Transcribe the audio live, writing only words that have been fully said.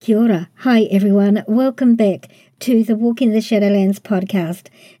Kia ora. Hi everyone, welcome back to the Walking the Shadowlands podcast.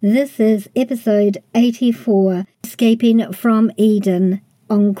 This is episode 84, Escaping from Eden,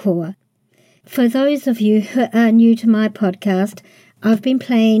 Encore. For those of you who are new to my podcast, I've been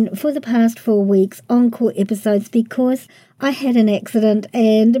playing for the past 4 weeks encore episodes because I had an accident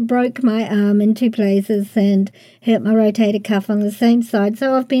and broke my arm in 2 places and hurt my rotator cuff on the same side.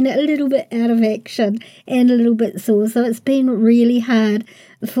 So I've been a little bit out of action and a little bit sore. So it's been really hard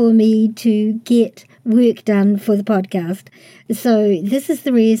for me to get work done for the podcast. So this is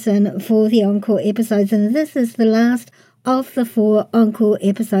the reason for the encore episodes, and this is the last of the 4 encore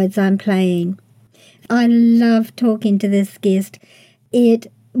episodes I'm playing. I love talking to this guest.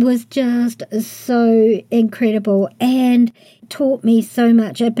 It was just so incredible and taught me so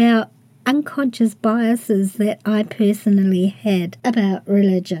much about unconscious biases that I personally had about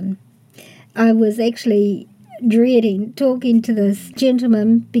religion. I was actually dreading talking to this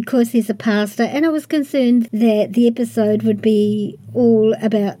gentleman because he's a pastor, and I was concerned that the episode would be all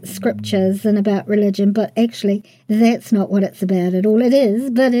about scriptures and about religion, but actually that's not what it's about at all. It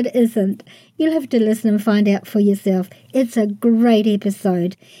is, but it isn't. You'll have to listen and find out for yourself. It's a great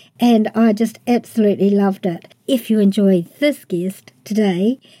episode, and I just absolutely loved it. If you enjoy this guest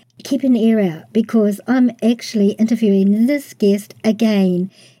today, keep an ear out because I'm actually interviewing this guest again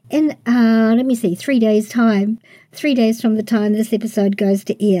in, 3 days' time. 3 days from the time this episode goes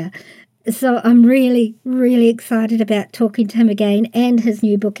to air. So I'm really, really excited about talking to him again and his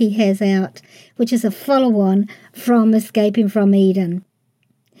new book he has out, which is a follow-on from Escaping from Eden.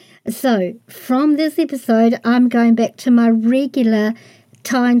 So from this episode, I'm going back to my regular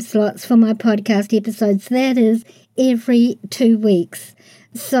time slots for my podcast episodes. That is every 2 weeks.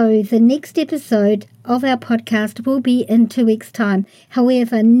 So the next episode of our podcast will be in 2 weeks' time.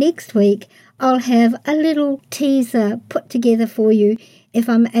 However, next week I'll have a little teaser put together for you if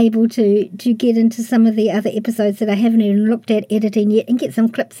I'm able to get into some of the other episodes that I haven't even looked at editing yet and get some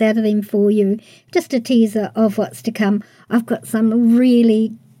clips out of them for you. Just a teaser of what's to come. I've got some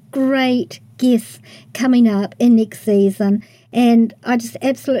really great guests coming up in next season, and I just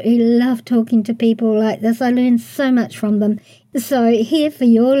absolutely love talking to people like this. I learn so much from them. So here for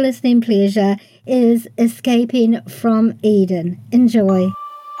your listening pleasure is Escaping from Eden. Enjoy.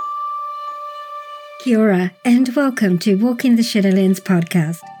 Kia ora, and welcome to Walking the Shadowlands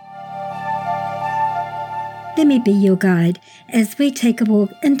podcast. Let me be your guide as we take a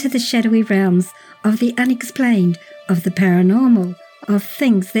walk into the shadowy realms of the unexplained, of the paranormal, of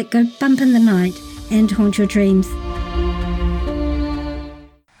things that go bump in the night and haunt your dreams.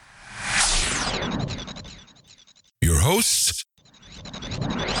 Your hosts?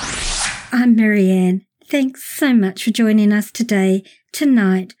 I'm Marianne. Thanks so much for joining us today,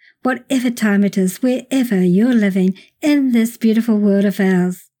 tonight, whatever time it is, wherever you're living in this beautiful world of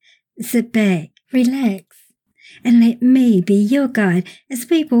ours. Sit back, relax, and let me be your guide as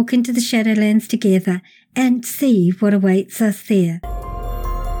we walk into the Shadowlands together and see what awaits us there.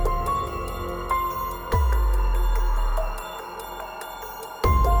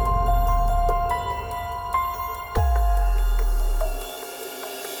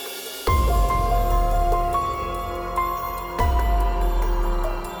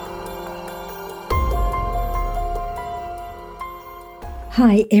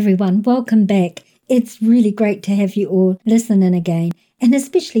 Hi everyone, welcome back. It's really great to have you all listen in again, and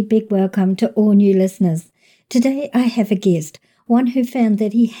especially big welcome to all new listeners. Today I have a guest, one who found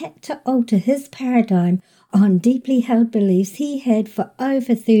that he had to alter his paradigm on deeply held beliefs he had for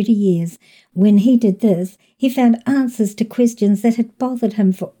over 30 years. When he did this, he found answers to questions that had bothered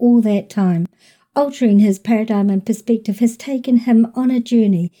him for all that time. Altering his paradigm and perspective has taken him on a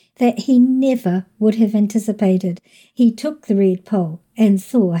journey that he never would have anticipated. He took the red pill and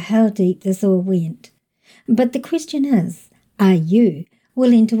saw how deep this all went. But the question is, are you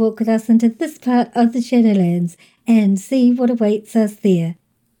willing to walk with us into this part of the Shadowlands and see what awaits us there?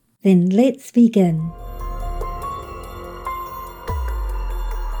 Then let's begin.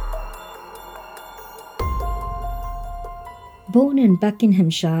 Born in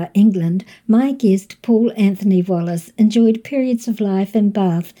Buckinghamshire, England, my guest Paul Anthony Wallace enjoyed periods of life in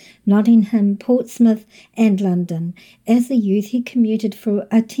Bath, Nottingham, Portsmouth and London. As a youth, he commuted for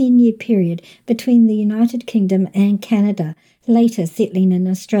a 10-year period between the United Kingdom and Canada, later settling in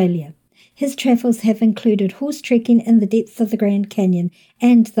Australia. His travels have included horse trekking in the depths of the Grand Canyon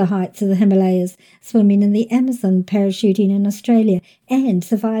and the heights of the Himalayas, swimming in the Amazon, parachuting in Australia, and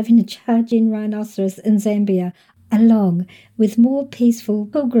surviving a charging rhinoceros in Zambia, along with more peaceful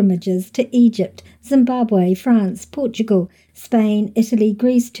pilgrimages to Egypt, Zimbabwe, France, Portugal, Spain, Italy,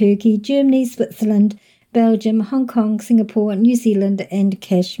 Greece, Turkey, Germany, Switzerland, Belgium, Hong Kong, Singapore, New Zealand, and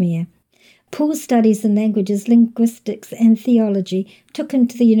Kashmir. Paul's studies in languages, linguistics, and theology took him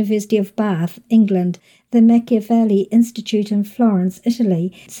to the University of Bath, England, the Machiavelli Institute in Florence,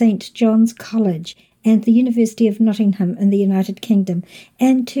 Italy, St. John's College, and the University of Nottingham in the United Kingdom,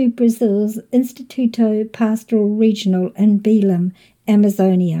 and to Brazil's Instituto Pastoral Regional in Belém,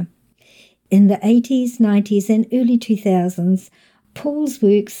 Amazonia. In the 80s, 90s, and early 2000s, Paul's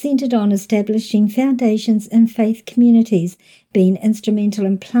work centered on establishing foundations in faith communities, being instrumental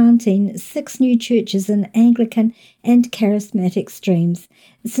in planting 6 new churches in Anglican and Charismatic streams.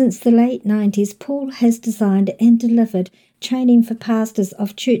 Since the late 90s, Paul has designed and delivered training for pastors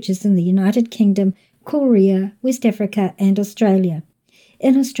of churches in the United Kingdom, Korea, West Africa, and Australia.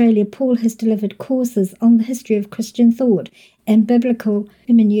 In Australia, Paul has delivered courses on the history of Christian thought and biblical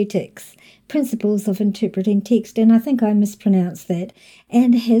hermeneutics, principles of interpreting text, and I think I mispronounced that,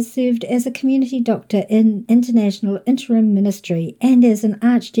 and has served as a community doctor in international interim ministry and as an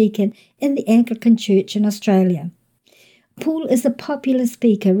archdeacon in the Anglican Church in Australia. Paul is a popular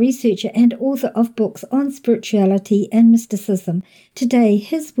speaker, researcher, and author of books on spirituality and mysticism. Today,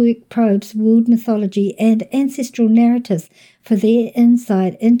 his work probes world mythology and ancestral narratives for their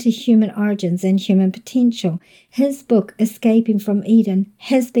insight into human origins and human potential. His book, Escaping from Eden,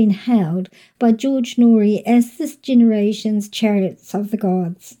 has been hailed by George Norrie as this generation's Chariots of the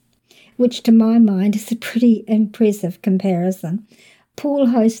Gods, which to my mind is a pretty impressive comparison. Paul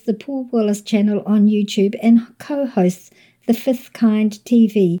hosts the Paul Willis channel on YouTube and co-hosts The Fifth Kind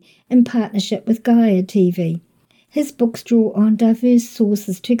TV in partnership with Gaia TV. His books draw on diverse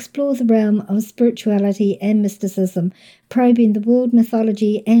sources to explore the realm of spirituality and mysticism, probing the world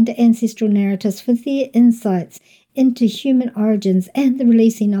mythology and ancestral narratives for their insights into human origins and the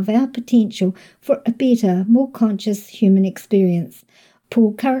releasing of our potential for a better, more conscious human experience.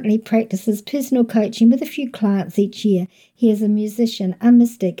 Paul currently practices personal coaching with a few clients each year. He is a musician, a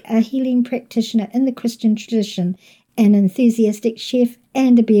mystic, a healing practitioner in the Christian tradition, an enthusiastic chef,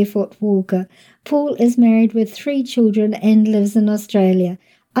 and a barefoot walker. Paul is married with 3 children and lives in Australia.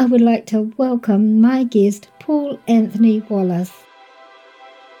 I would like to welcome my guest, Paul Anthony Wallace.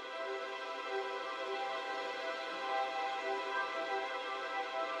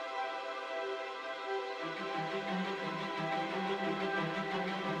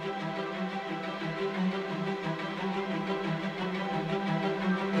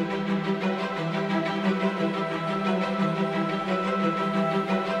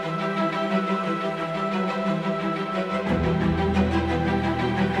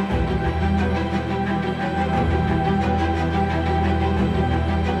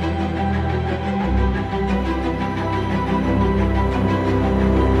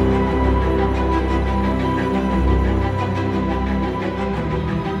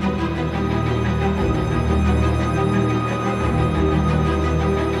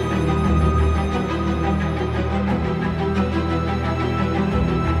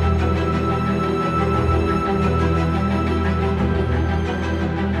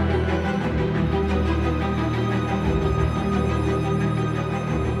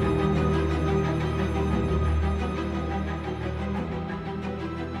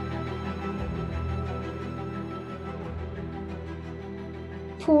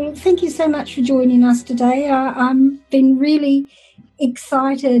 Paul, thank you so much for joining us today. I've been really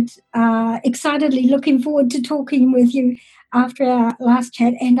excitedly looking forward to talking with you after our last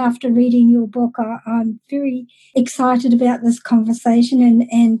chat and after reading your book. I'm very excited about this conversation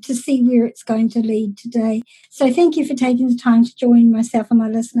and to see where it's going to lead today. So thank you for taking the time to join myself and my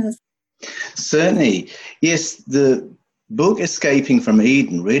listeners. Certainly. Yes, the book Escaping from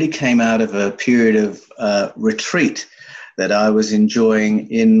Eden really came out of a period of retreat that I was enjoying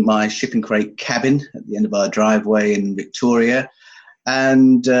in my shipping crate cabin at the end of our driveway in Victoria.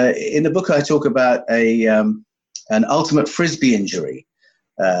 And in the book, I talk about an ultimate Frisbee injury,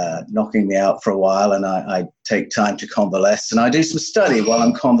 knocking me out for a while, and I take time to convalesce. And I do some study while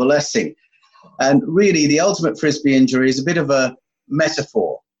I'm convalescing. And really, the ultimate Frisbee injury is a bit of a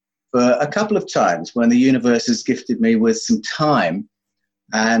metaphor for a couple of times when the universe has gifted me with some time,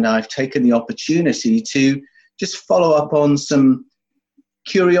 and I've taken the opportunity to just follow up on some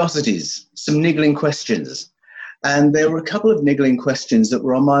curiosities, some niggling questions. And there were a couple of niggling questions that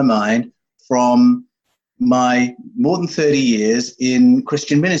were on my mind from my more than 30 years in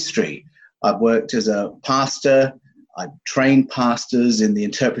Christian ministry. I've worked as a pastor. I've trained pastors in the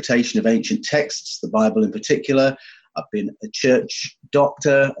interpretation of ancient texts, the Bible in particular. I've been a church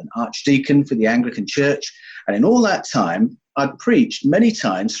doctor, an archdeacon for the Anglican Church. And in all that time, I'd preached many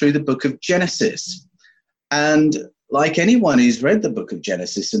times through the book of Genesis. And like anyone who's read the book of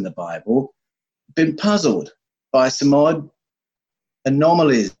Genesis in the Bible, been puzzled by some odd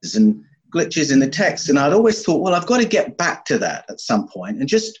anomalies and glitches in the text. And I'd always thought, well, I've got to get back to that at some point and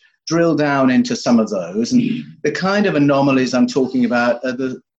just drill down into some of those. And the kind of anomalies I'm talking about are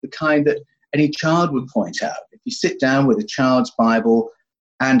the kind that any child would point out. If you sit down with a child's Bible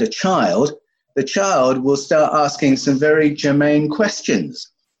and a child, the child will start asking some very germane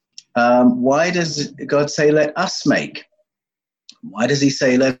questions. Why does God say, let us make? Why does he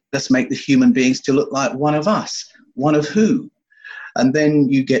say, let us make the human beings to look like one of us? One of who? And then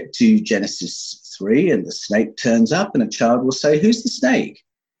you get to Genesis 3 and the snake turns up and a child will say, who's the snake?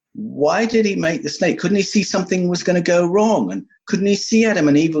 Why did he make the snake? Couldn't he see something was going to go wrong? And couldn't he see Adam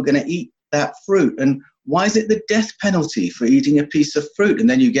and Eve were going to eat that fruit? And why is it the death penalty for eating a piece of fruit? And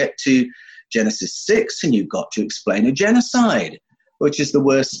then you get to Genesis 6 and you've got to explain a genocide, which is the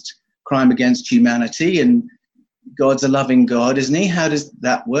worst crime against humanity. And God's a loving God, isn't he? How does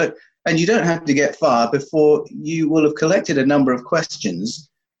that work? And you don't have to get far before you will have collected a number of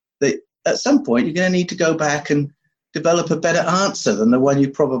questions that at some point you're going to need to go back and develop a better answer than the one you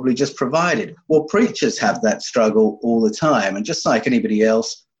probably just provided. Well, preachers have that struggle all the time. And just like anybody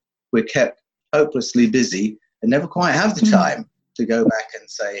else, we're kept hopelessly busy and never quite have the time to go back and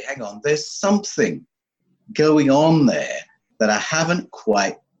say, hang on, there's something going on there that I haven't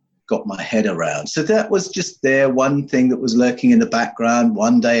quite got my head around. So that was just one thing that was lurking in the background.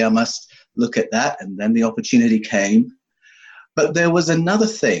 One day I must look at that, and then the opportunity came. But there was another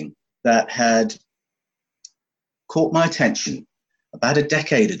thing that had caught my attention about a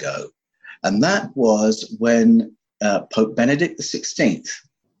decade ago, and that was when Pope Benedict XVI,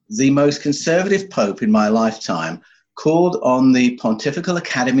 the most conservative pope in my lifetime, called on the Pontifical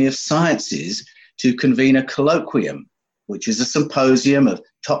Academy of Sciences to convene a colloquium, which is a symposium of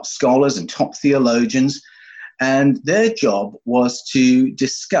top scholars and top theologians. And their job was to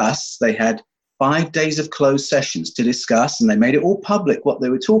discuss. They had 5 days of closed sessions to discuss, and they made it all public what they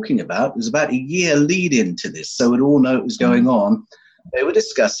were talking about. It was about a year lead into this, so we'd all know it was going on. They were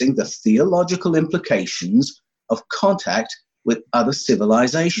discussing the theological implications of contact with other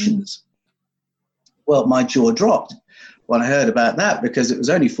civilizations. Well, my jaw dropped when I heard about that, because it was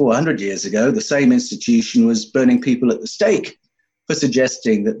only 400 years ago. The same institution was burning people at the stake for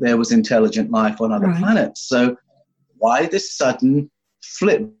suggesting that there was intelligent life on other planets. So why this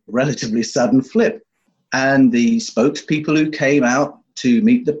relatively sudden flip? And the spokespeople who came out to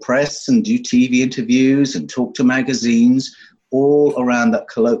meet the press and do TV interviews and talk to magazines all around that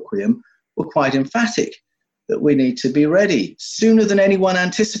colloquium were quite emphatic that we need to be ready sooner than anyone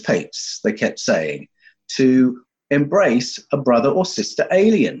anticipates, they kept saying, to embrace a brother or sister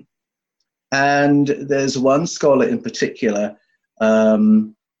alien. And there's one scholar in particular,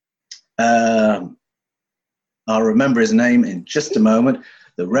 I'll remember his name in just a moment,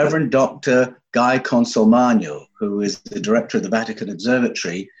 the Reverend Dr. Guy Consolmagno, who is the director of the Vatican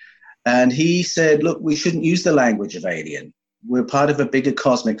Observatory. And he said, look, we shouldn't use the language of alien. We're part of a bigger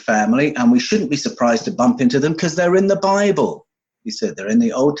cosmic family, and we shouldn't be surprised to bump into them because they're in the Bible. He said they're in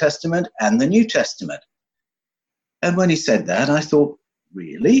the Old Testament and the New Testament. And when he said that, I thought,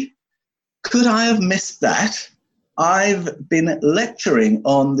 really? Could I have missed that? I've been lecturing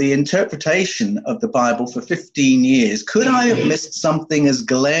on the interpretation of the Bible for 15 years. Could I have missed something as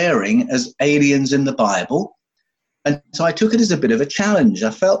glaring as aliens in the Bible? And so I took it as a bit of a challenge. I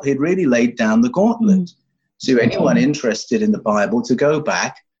felt he'd really laid down the gauntlet to anyone interested in the Bible to go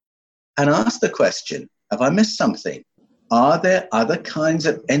back and ask the question, have I missed something? Are there other kinds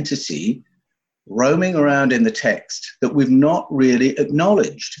of entity roaming around in the text that we've not really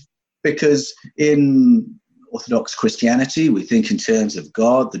acknowledged? Because in Orthodox Christianity, we think in terms of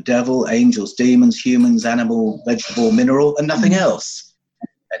God, the devil, angels, demons, humans, animal, vegetable, mineral, and nothing else.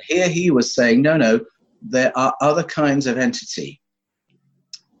 And here he was saying, no, there are other kinds of entity.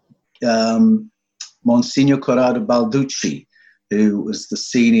 Monsignor Corrado Balducci, who was the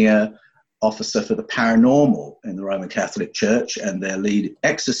senior officer for the paranormal in the Roman Catholic Church and their lead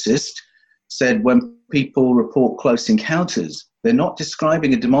exorcist, said when people report close encounters, they're not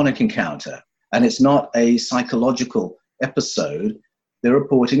describing a demonic encounter, and it's not a psychological episode. They're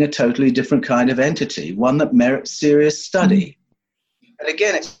reporting a totally different kind of entity, one that merits serious study. And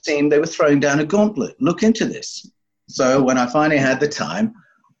again, it seemed they were throwing down a gauntlet. Look into this. So when I finally had the time,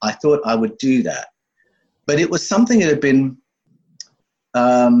 I thought I would do that. But it was something that had been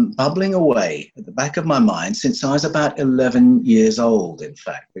bubbling away at the back of my mind since I was about 11 years old, in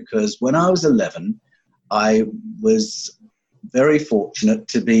fact, because when I was 11, I was very fortunate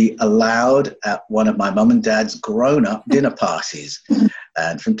to be allowed at one of my mum and dad's grown-up dinner parties.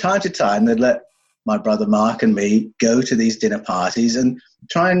 And from time to time, they'd let my brother Mark and me go to these dinner parties and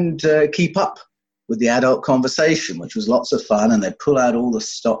try and keep up with the adult conversation, which was lots of fun, and they'd pull out all the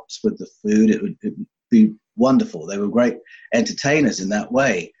stops with the food. It would be wonderful. They were great entertainers in that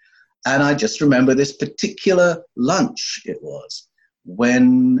way. And I just remember this particular lunch it was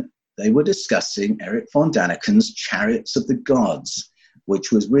when they were discussing Erich von Daniken's Chariots of the Gods,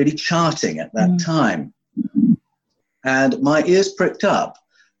 which was really charting at that time. And my ears pricked up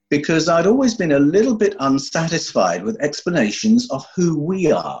because I'd always been a little bit unsatisfied with explanations of who we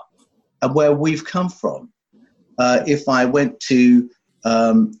are and where we've come from. If I went to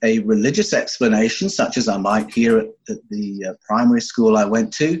a religious explanation, such as I might hear at the primary school I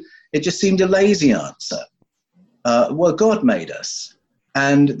went to, it just seemed a lazy answer. Well, God made us.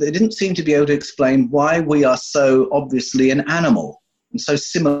 And they didn't seem to be able to explain why we are so obviously an animal and so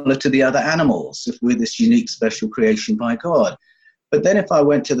similar to the other animals, if we're this unique special creation by God. But then if I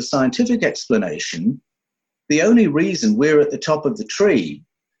went to the scientific explanation, the only reason we're at the top of the tree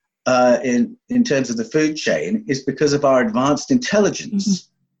in terms of the food chain is because of our advanced intelligence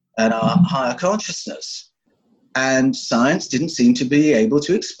and our higher consciousness. And science didn't seem to be able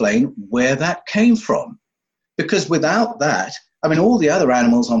to explain where that came from. Because without that, I mean, all the other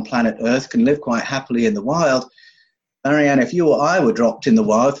animals on planet Earth can live quite happily in the wild. Marianne, if you or I were dropped in the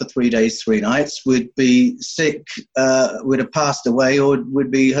wild for 3 days, 3 nights, we'd be sick, we'd have passed away, or would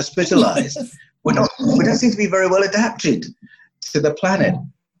be hospitalized. We don't seem to be very well adapted to the planet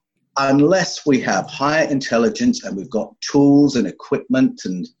unless we have higher intelligence and we've got tools and equipment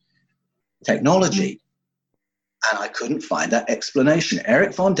and technology. And I couldn't find that explanation.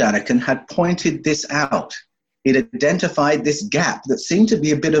 Erich von Daniken had pointed this out. He'd identified this gap that seemed to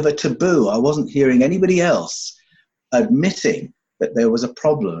be a bit of a taboo. I wasn't hearing anybody else admitting that there was a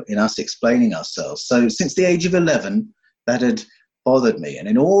problem in us explaining ourselves. So since the age of 11, that had bothered me. And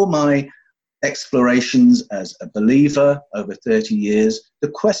in all my explorations as a believer over 30 years, the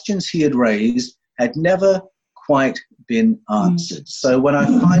questions he had raised had never quite been answered. So when I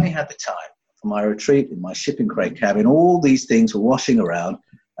finally had the time for my retreat in my shipping crate cabin, all these things were washing around,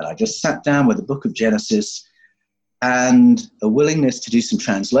 and I just sat down with the book of Genesis and a willingness to do some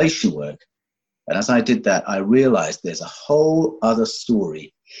translation work. And as I did that, I realized there's a whole other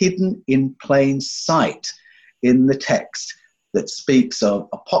story hidden in plain sight in the text that speaks of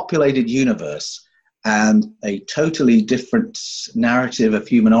a populated universe and a totally different narrative of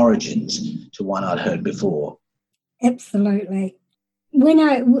human origins to one I'd heard before. Absolutely. When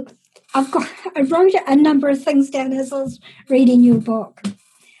I wrote a number of things down as I was reading your book.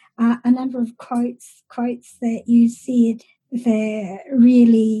 A number of quotes that you said that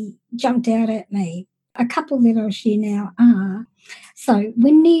really jumped out at me. A couple that I'll share now are, so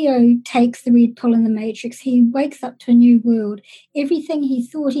when Neo takes the red pill in the Matrix, he wakes up to a new world. Everything he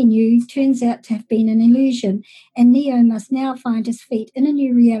thought he knew turns out to have been an illusion, and Neo must now find his feet in a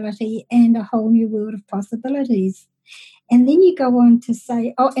new reality and a whole new world of possibilities. And then you go on to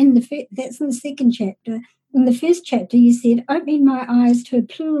say, that's in the second chapter. In the first chapter, you said, opening my eyes to a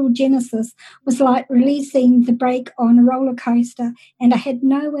plural Genesis was like releasing the brake on a roller coaster, and I had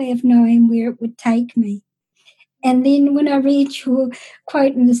no way of knowing where it would take me. And then when I read your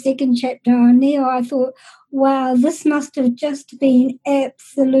quote in the second chapter on Neo, I thought, wow, this must have just been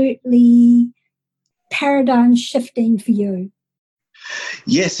absolutely paradigm shifting for you.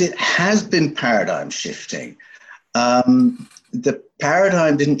 Yes, it has been paradigm shifting. The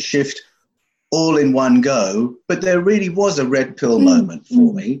paradigm didn't shift all in one go, but there really was a red pill moment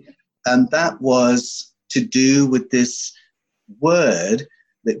for me, and that was to do with this word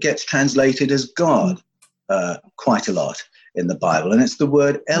that gets translated as God quite a lot in the Bible, and it's the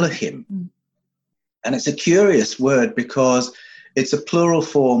word Elohim. And it's a curious word because it's a plural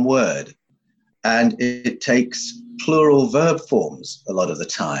form word, and it takes plural verb forms a lot of the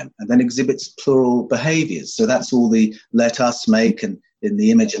time, and then exhibits plural behaviors. So that's all the let us make and in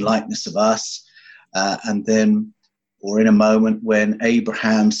the image and likeness of us. And then, or in a moment when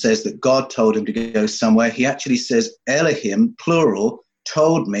Abraham says that God told him to go somewhere, he actually says Elohim, plural,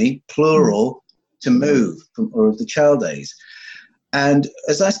 told me, plural, to move from Ur of the Chaldees. And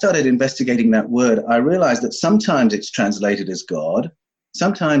as I started investigating that word, I realized that sometimes it's translated as God,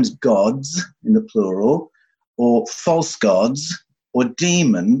 sometimes gods in the plural, or false gods, or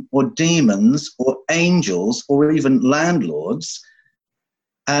demon, or demons, or angels, or even landlords.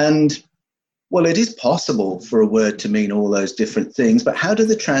 And, well, it is possible for a word to mean all those different things, but how do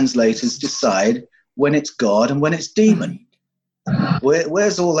the translators decide when it's God and when it's demon?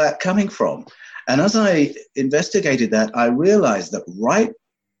 Where's all that coming from? And as I investigated that, I realized that right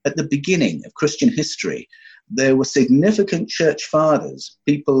at the beginning of Christian history, there were significant church fathers,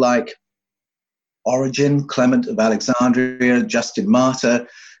 people like Origen, Clement of Alexandria, Justin Martyr,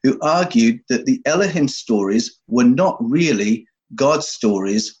 who argued that the Elohim stories were not really God's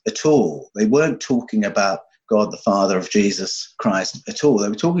stories at all. They weren't talking about God the Father of Jesus Christ at all. They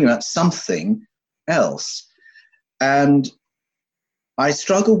were talking about something else. And I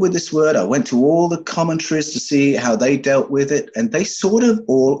struggled with this word. I went to all the commentaries to see how they dealt with it, and they sort of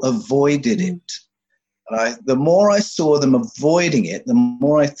all avoided it. The more I saw them avoiding it, the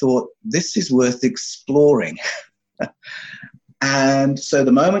more I thought, this is worth exploring. And so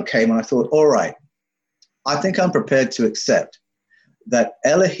the moment came and I thought, all right, I think I'm prepared to accept that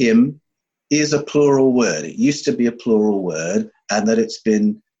Elohim is a plural word. It used to be a plural word, and that it's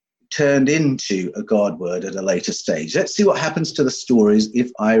been turned into a God word at a later stage. Let's see what happens to the stories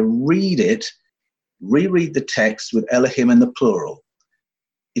if I reread the text with Elohim in the plural.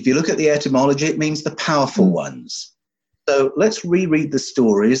 If you look at the etymology, it means the powerful ones. So let's reread the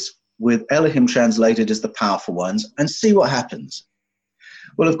stories with Elohim translated as the powerful ones and see what happens.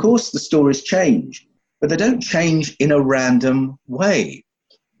 Well, of course, the stories change, but they don't change in a random way.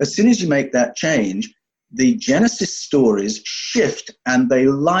 As soon as you make that change, the Genesis stories shift and they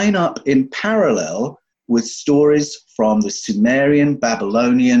line up in parallel with stories from the Sumerian,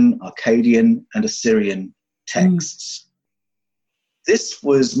 Babylonian, Akkadian, and Assyrian texts. This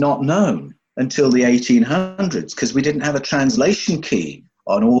was not known until the 1800s because we didn't have a translation key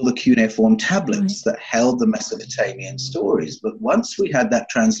on all the cuneiform tablets that held the Mesopotamian stories. But once we had that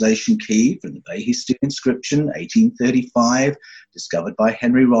translation key from the Behistun inscription, 1835, discovered by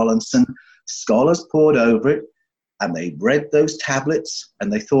Henry Rawlinson, scholars pored over it and they read those tablets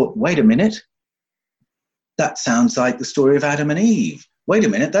and they thought, wait a minute, that sounds like the story of Adam and Eve. Wait a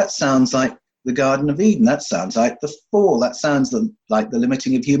minute, that sounds like the Garden of Eden. That sounds like the fall. That sounds like the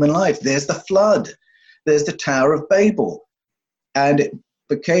limiting of human life. There's the flood. There's the Tower of Babel. And it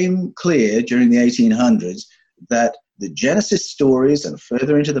became clear during the 1800s that the Genesis stories and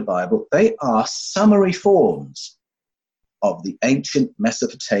further into the Bible, they are summary forms of the ancient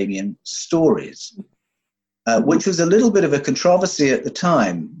Mesopotamian stories, which was a little bit of a controversy at the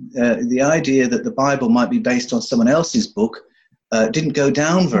time. The idea that the Bible might be based on someone else's book didn't go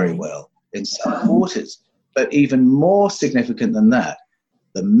down very well in some quarters. But even more significant than that,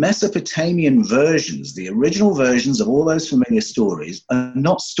 the Mesopotamian versions, the original versions of all those familiar stories, are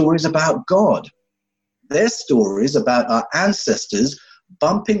not stories about God. They're stories about our ancestors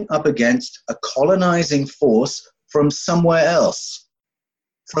bumping up against a colonizing force from somewhere else,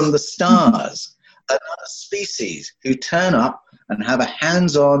 from the stars, another species who turn up and have a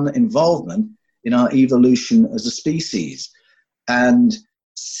hands-on involvement in our evolution as a species. And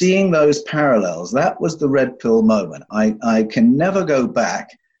seeing those parallels, that was the red pill moment. I can never go back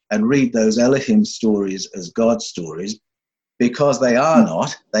and read those Elohim stories as God stories because they are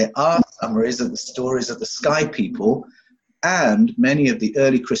not. They are summaries of the stories of the sky people, and many of the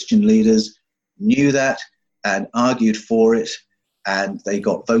early Christian leaders knew that and argued for it, and they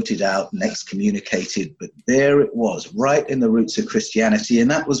got voted out and excommunicated. But there it was, right in the roots of Christianity, and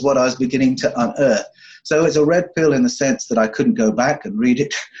that was what I was beginning to unearth. So it's a red pill in the sense that I couldn't go back and read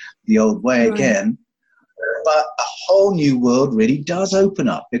it the old way again. But a whole new world really does open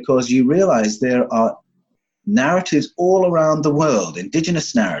up because you realize there are narratives all around the world,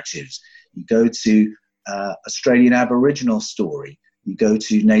 indigenous narratives. You go to Australian Aboriginal story. You go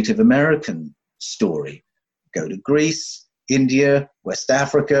to Native American story. Go to Greece, India, West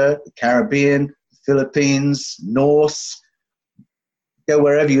Africa, the Caribbean, Philippines, Norse. Go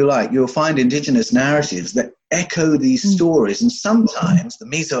wherever you like, you'll find indigenous narratives that echo these stories, and sometimes, the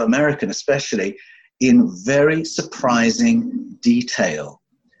Mesoamerican especially, in very surprising detail.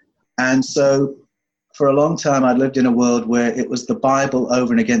 And so for a long time, I'd lived in a world where it was the Bible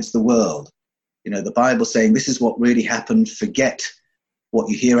over and against the world. You know, the Bible saying this is what really happened, forget what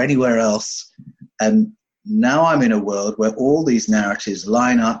you hear anywhere else. And now I'm in a world where all these narratives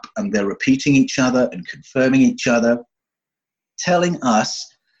line up and they're repeating each other and confirming each other, telling us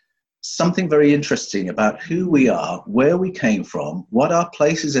something very interesting about who we are, where we came from, what our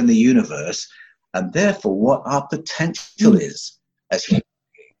place is in the universe, and therefore what our potential is as human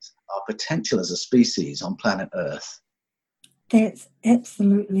beings, our potential as a species on planet Earth. That's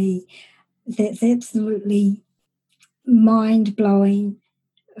absolutely mind-blowing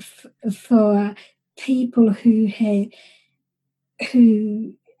for people who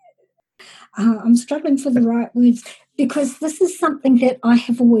I'm struggling for the right words, because this is something that I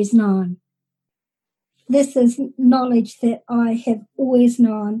have always known. This is knowledge that I have always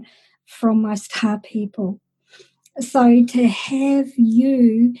known from my star people. So to have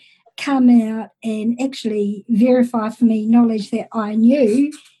you come out and actually verify for me knowledge that I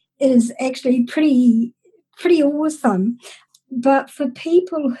knew is actually pretty awesome. But for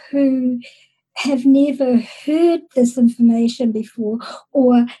people who have never heard this information before,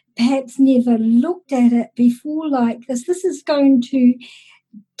 or perhaps never looked at it before like this is going to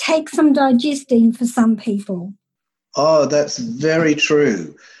take some digesting for some people. Oh, that's very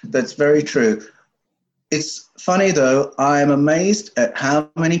true. That's very true. It's funny, though, I am amazed at how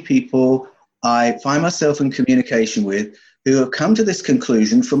many people I find myself in communication with who have come to this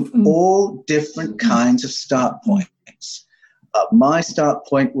conclusion from all different kinds of start points. My start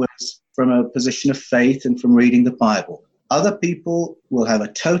point was from a position of faith and from reading the Bible. Other people will have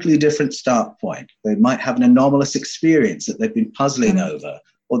a totally different start point. They might have an anomalous experience that they've been puzzling over,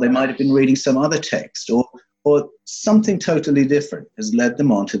 or they might have been reading some other text, or something totally different has led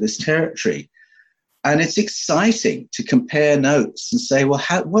them onto this territory. And it's exciting to compare notes and say, well,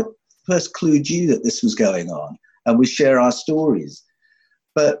 what first clued you that this was going on? And we share our stories.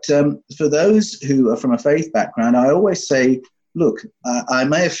 But for those who are from a faith background, I always say, look, I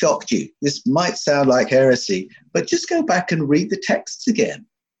may have shocked you. This might sound like heresy, but just go back and read the texts again.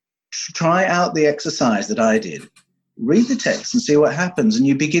 Try out the exercise that I did. Read the text and see what happens. And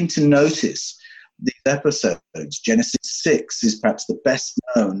you begin to notice these episodes. Genesis 6 is perhaps the best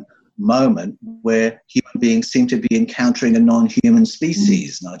known moment where human beings seem to be encountering a non-human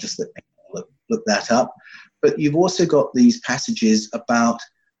species. And I'll just let people look that up. But you've also got these passages about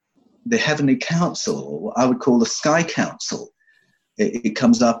the heavenly council, or what I would call the sky council. It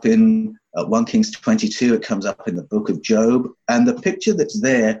comes up in 1 Kings 22. It comes up in the book of Job. And the picture that's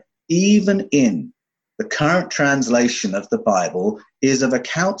there, even in the current translation of the Bible, is of a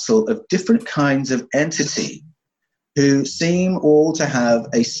council of different kinds of entity who seem all to have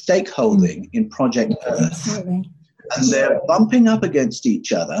a stakeholding in Project Earth. And they're bumping up against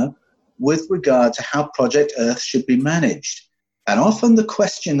each other with regard to how Project Earth should be managed. And often the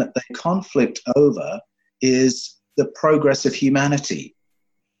question that they conflict over is the progress of humanity.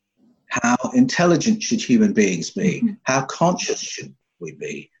 How intelligent should human beings be? How conscious should we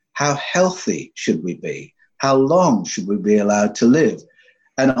be? How healthy should we be? How long should we be allowed to live?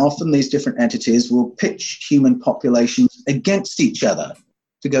 And often these different entities will pitch human populations against each other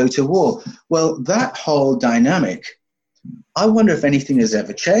to go to war. Well, that whole dynamic, I wonder if anything has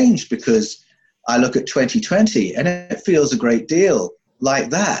ever changed, because I look at 2020 and it feels a great deal like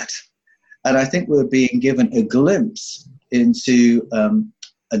that. And I think we're being given a glimpse into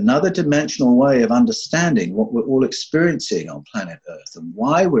another dimensional way of understanding what we're all experiencing on planet Earth and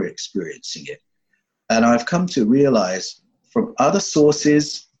why we're experiencing it. And I've come to realize from other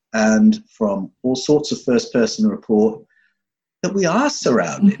sources and from all sorts of first-person report that we are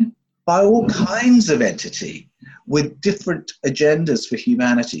surrounded by all kinds of entity with different agendas for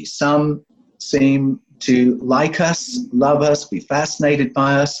humanity. Some seem to like us, love us, be fascinated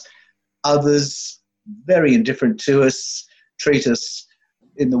by us. Others, very indifferent to us, treat us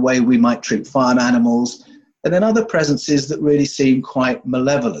in the way we might treat farm animals. And then other presences that really seem quite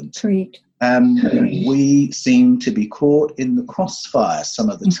malevolent. We seem to be caught in the crossfire some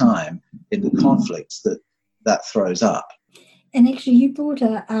of the time in the conflicts that throws up. And actually, you brought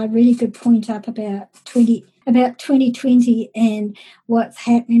a really good point up about 2020 and what's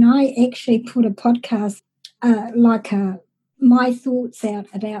happening. I actually put a podcast, my thoughts out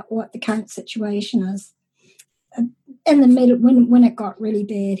about what the current situation is in the middle when it got really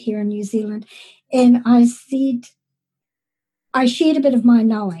bad here in New Zealand. And I shared a bit of my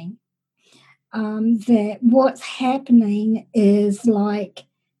knowing. That what's happening is like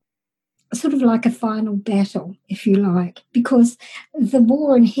sort of like a final battle, if you like, because the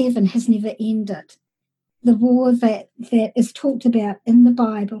war in heaven has never ended. The war that is talked about in the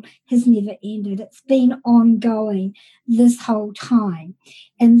Bible has never ended. It's been ongoing this whole time.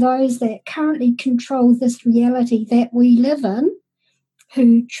 And those that currently control this reality that we live in,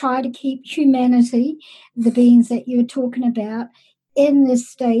 who try to keep humanity, the beings that you're talking about, in this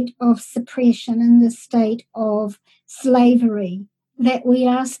state of suppression, in this state of slavery that we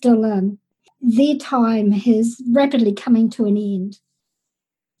are still in, their time is rapidly coming to an end.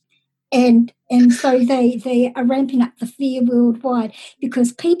 And so they are ramping up the fear worldwide,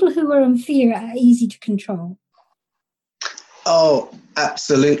 because people who are in fear are easy to control. Oh,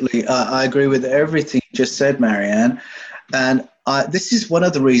 absolutely. I agree with everything you just said, Marianne. And this is one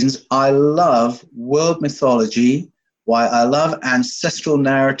of the reasons I love world mythology, why I love ancestral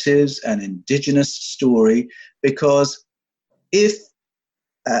narratives and indigenous story, because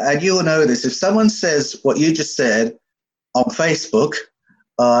and you'll know this, if someone says what you just said on Facebook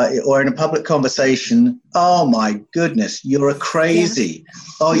or in a public conversation, oh my goodness, you're a crazy,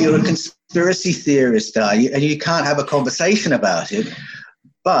 oh, you're a conspiracy theorist, and you can't have a conversation about it.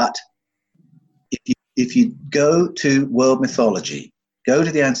 But if you if you go to world mythology, go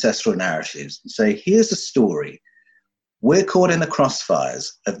to the ancestral narratives and say, here's a story. We're caught in the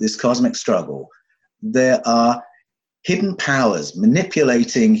crossfires of this cosmic struggle. There are hidden powers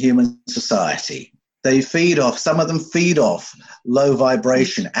manipulating human society. They feed off, some of them feed off low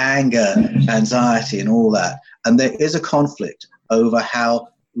vibration, anger, anxiety, and all that. And there is a conflict over how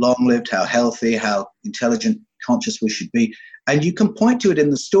long-lived, how healthy, how intelligent, conscious we should be. And you can point to it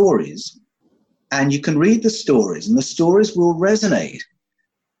in the stories, and you can read the stories, and the stories will resonate.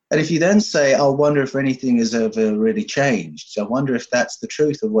 And if you then say, I wonder if anything has ever really changed, so I wonder if that's the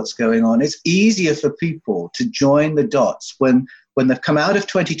truth of what's going on, it's easier for people to join the dots when they've come out of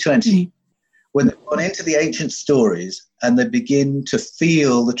 2020, when they've gone into the ancient stories and they begin to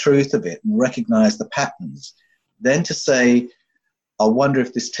feel the truth of it and recognize the patterns, then to say, I wonder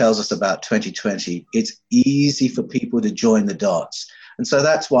if this tells us about 2020. It's easy for people to join the dots. And so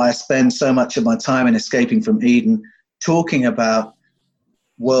that's why I spend so much of my time in Escaping from Eden talking about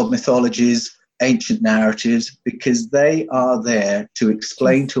world mythologies, ancient narratives, because they are there to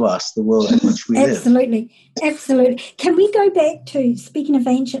explain to us the world in which we live. Absolutely. Can we go back to, speaking of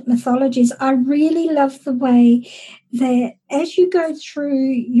ancient mythologies, I really love the way that as you go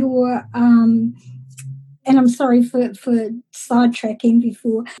through your, and I'm sorry for sidetracking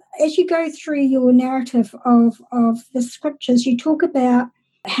before, as you go through your narrative of the scriptures, you talk about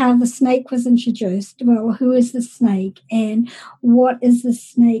how the snake was introduced. Well, who is the snake and what is the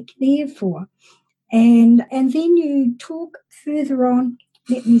snake there for? And then you talk further on.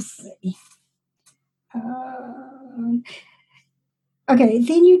 Let me see. Okay,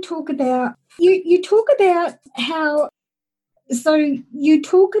 then you talk about you talk about how. So you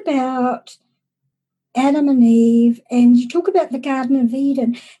talk about Adam and Eve, and you talk about the Garden of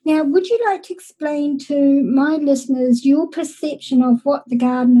Eden. Now, would you like to explain to my listeners your perception of what the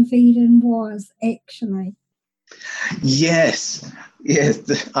Garden of Eden was actually? Yes.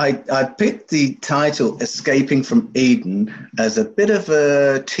 I picked the title Escaping from Eden as a bit of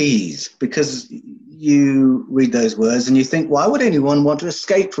a tease, because you read those words and you think, why would anyone want to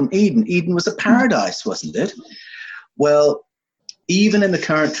escape from Eden? Eden was a paradise, wasn't it? Well, even in the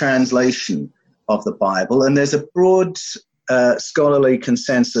current translation of the Bible, and there's a broad scholarly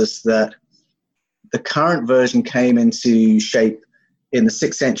consensus that the current version came into shape in the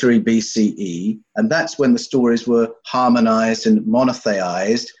 6th century BCE, and that's when the stories were harmonized and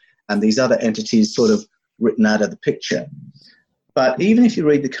monotheized, and these other entities sort of written out of the picture. But even if you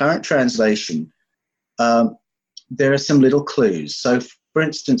read the current translation, there are some little clues. So, for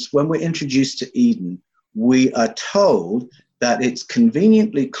instance, when we're introduced to Eden, we are told that it's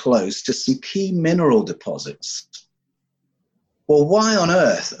conveniently close to some key mineral deposits. Well, why on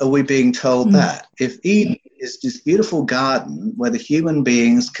earth are we being told that? If Eden is this beautiful garden where the human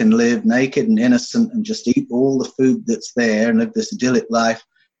beings can live naked and innocent and just eat all the food that's there and live this idyllic life,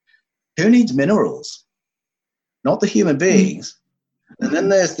 who needs minerals? Not the human beings. And then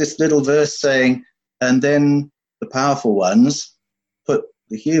there's this little verse saying, and then the powerful ones put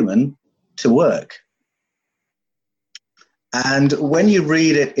the human to work. And when you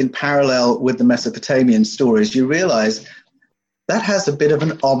read it in parallel with the Mesopotamian stories, you realize that has a bit of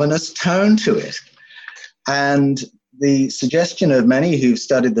an ominous tone to it. And the suggestion of many who've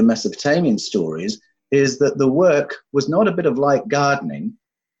studied the Mesopotamian stories is that the work was not a bit of light gardening,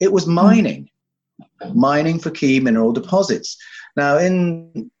 it was mining for key mineral deposits. Now,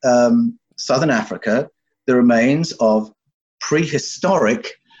 in southern Africa, the remains of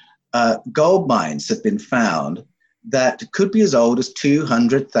prehistoric gold mines have been found that could be as old as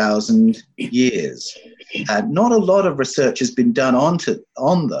 200,000 years. Not a lot of research has been done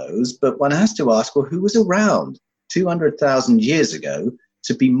on those, but one has to ask, well, who was around 200,000 years ago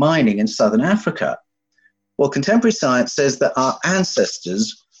to be mining in southern Africa? Well, contemporary science says that our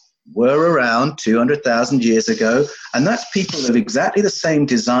ancestors were around 200,000 years ago, and that's people of exactly the same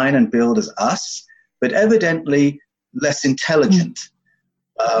design and build as us, but evidently less intelligent.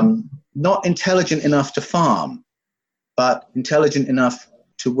 Not intelligent enough to farm, but intelligent enough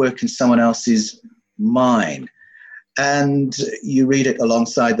to work in someone else's mine. And you read it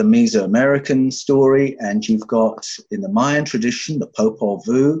alongside the Mesoamerican story, and you've got in the Mayan tradition, the Popol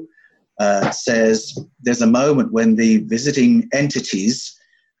Vuh says there's a moment when the visiting entities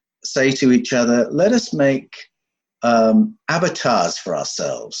say to each other, let us make avatars for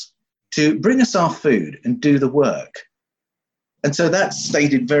ourselves to bring us our food and do the work. And so that's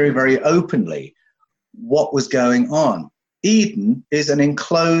stated very, very openly what was going on. Eden is an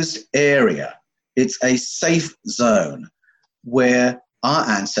enclosed area. It's a safe zone where our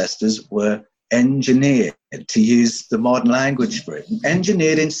ancestors were engineered to use the modern language for it,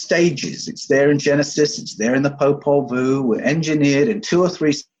 engineered in stages. It's there in Genesis, it's there in the Popol Vuh. We're engineered in 2 or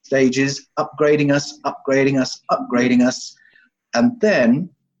 3 stages, upgrading us, upgrading us, upgrading us. And then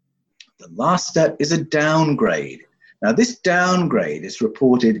the last step is a downgrade. Now, this downgrade is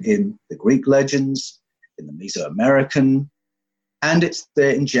reported in the Greek legends, in the Mesoamerican, and it's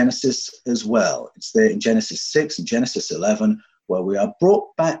there in Genesis as well. It's there in Genesis 6 and Genesis 11, where we are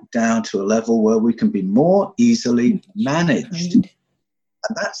brought back down to a level where we can be more easily managed. And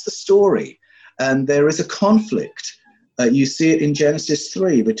that's the story. And there is a conflict. You see it in Genesis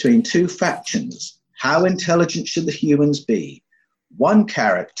 3 between 2 factions. How intelligent should the humans be? One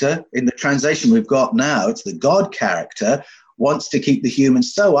character, in the translation we've got now, it's the God character, wants to keep the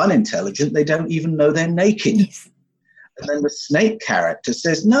humans so unintelligent they don't even know they're naked. Yes. And then the snake character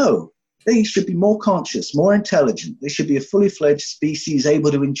says, no, they should be more conscious, more intelligent. They should be a fully fledged species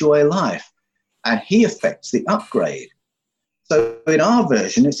able to enjoy life. And he affects the upgrade. So in our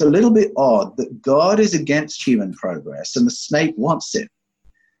version, it's a little bit odd that God is against human progress and the snake wants it.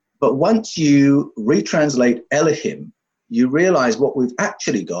 But once you retranslate Elohim, you realize what we've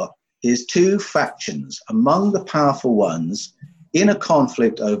actually got is 2 factions among the powerful ones in a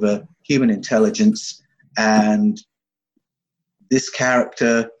conflict over human intelligence. And this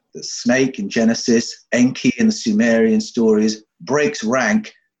character, the snake in Genesis, Enki in the Sumerian stories, breaks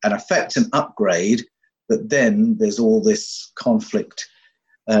rank and affects an upgrade. But then there's all this conflict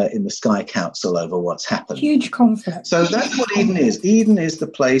in the Sky Council over what's happened. Huge conflict. So that's what Eden is. Eden is the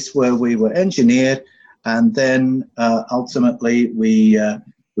place where we were engineered, and then ultimately we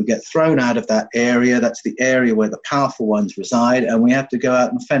get thrown out of that area. That's the area where the powerful ones reside, and we have to go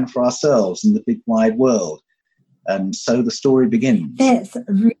out and fend for ourselves in the big wide world. And so the story begins. That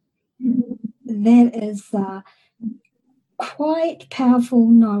is quite powerful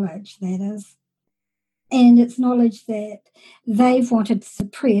knowledge, that is. And it's knowledge that they've wanted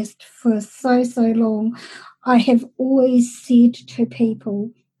suppressed for so long. I have always said to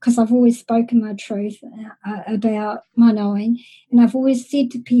people, because I've always spoken my truth about my knowing, and I've always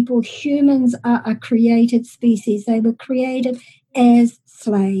said to people, humans are a created species. They were created as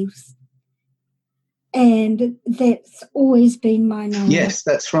slaves. And that's always been my knowledge. Yes,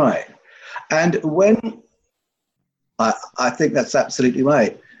 that's right. And when I think that's absolutely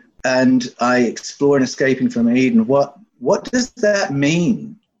right. And I explore in Escaping from Eden, what does that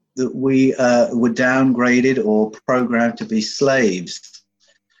mean that we were downgraded or programmed to be slaves?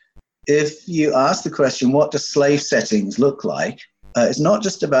 If you ask the question, what do slave settings look like? It's not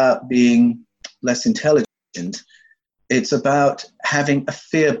just about being less intelligent. It's about having a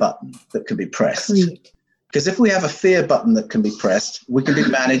fear button that can be pressed. Correct. Because if we have a fear button that can be pressed, we can be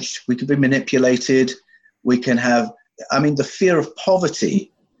managed, we can be manipulated, we can have, the fear of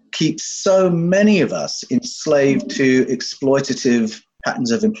poverty keeps so many of us enslaved to exploitative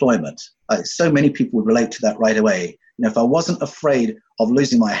patterns of employment. So many people would relate to that right away. If I wasn't afraid of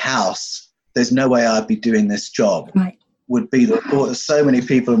losing my house, there's no way I'd be doing this job. Right. Would be the thought of so many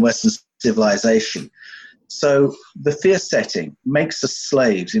people in Western civilization. So the fear setting makes us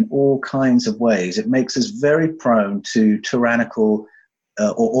slaves in all kinds of ways. It makes us very prone to tyrannical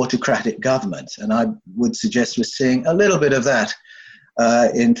or autocratic government. And I would suggest we're seeing a little bit of that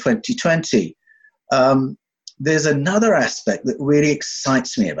in 2020. There's another aspect that really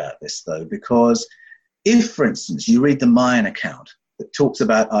excites me about this, though, because if, for instance, you read the Mayan account that talks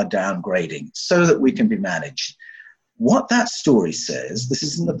about our downgrading so that we can be managed, what that story says, this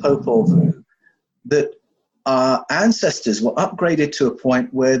is in the Popol Vuh, that our ancestors were upgraded to a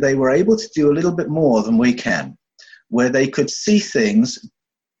point where they were able to do a little bit more than we can, where they could see things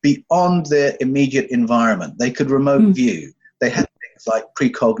beyond their immediate environment. They could remote view. They had things like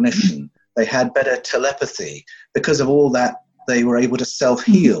precognition. They had better telepathy. Because of all that, they were able to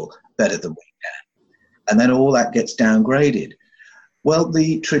self-heal better than we can. And then all that gets downgraded. Well,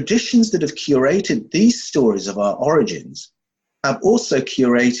 the traditions that have curated these stories of our origins have also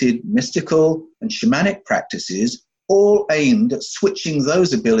curated mystical and shamanic practices, all aimed at switching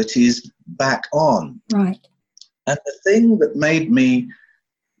those abilities back on. Right. And the thing that made me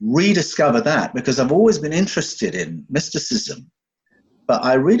rediscover that, because I've always been interested in mysticism, but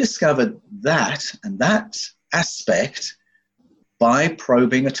I rediscovered that and that aspect by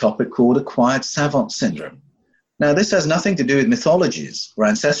probing a topic called acquired savant syndrome. Now, this has nothing to do with mythologies or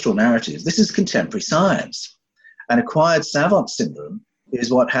ancestral narratives. This is contemporary science. And acquired savant syndrome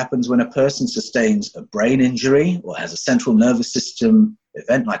is what happens when a person sustains a brain injury or has a central nervous system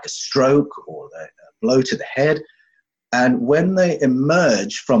event like a stroke or a blow to the head. And when they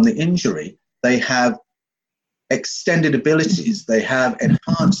emerge from the injury, they have extended abilities. They have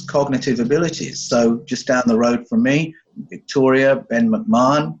enhanced cognitive abilities. So just down the road from me, Victoria, Ben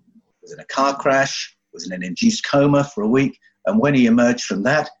McMahon was in a car crash, was in an induced coma for a week. And when he emerged from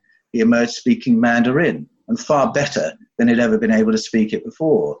that, he emerged speaking Mandarin, and far better than he'd ever been able to speak it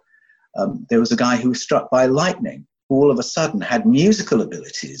before. There was a guy who was struck by lightning, who all of a sudden had musical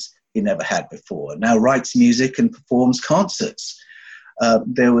abilities he never had before, now writes music and performs concerts.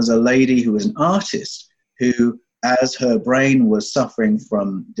 There was a lady who was an artist who, as her brain was suffering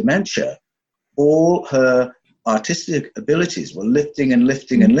from dementia, all her artistic abilities were lifting and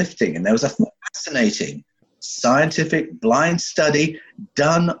lifting and lifting. And there was a fascinating scientific blind study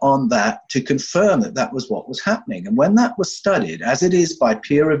done on that to confirm that that was what was happening. And when that was studied, as it is by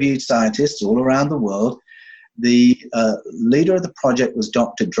peer-reviewed scientists all around the world, the leader of the project was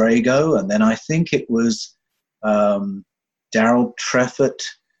Dr. Drago, and then I think it was Daryl Trefort,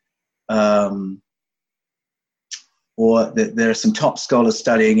 or there are some top scholars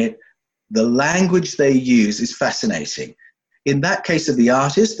studying it. The language they use is fascinating. In that case of the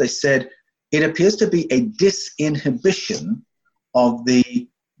artist, they said it appears to be a disinhibition of the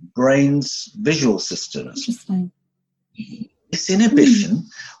brain's visual systems. Interesting. Disinhibition?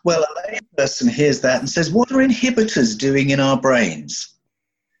 Well, a lay person hears that and says, what are inhibitors doing in our brains?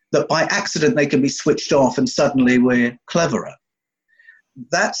 That by accident they can be switched off and suddenly we're cleverer.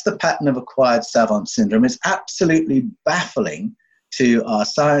 That's the pattern of acquired savant syndrome. It's absolutely baffling to our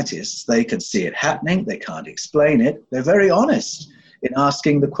scientists. They can see it happening. They can't explain it. They're very honest in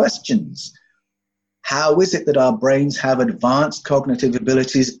asking the questions. How is it that our brains have advanced cognitive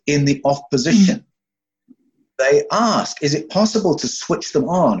abilities in the off position? They ask, is it possible to switch them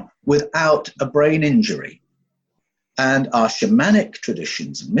on without a brain injury? And our shamanic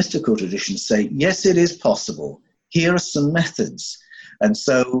traditions, mystical traditions say, yes, it is possible. Here are some methods. And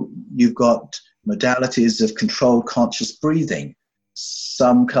so you've got modalities of controlled conscious breathing.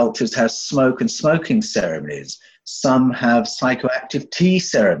 Some cultures have smoke and smoking ceremonies. Some have psychoactive tea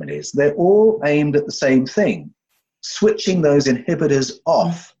ceremonies. They're all aimed at the same thing, switching those inhibitors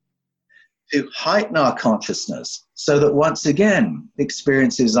off to heighten our consciousness so that once again,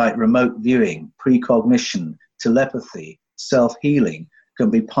 experiences like remote viewing, precognition, telepathy, self-healing can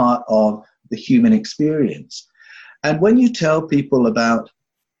be part of the human experience. And when you tell people about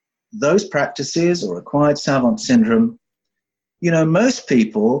those practices or acquired savant syndrome, you know, most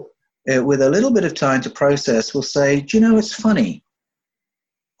people with a little bit of time to process will say, do you know, it's funny.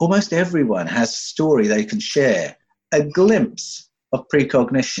 Almost everyone has a story they can share, a glimpse of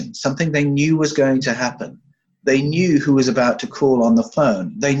precognition, something they knew was going to happen. They knew who was about to call on the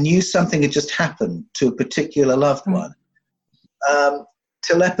phone. They knew something had just happened to a particular loved one.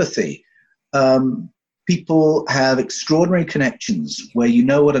 Telepathy. People have extraordinary connections where you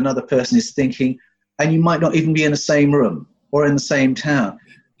know what another person is thinking, and you might not even be in the same room or in the same town.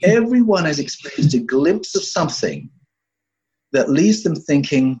 Everyone has experienced a glimpse of something that leaves them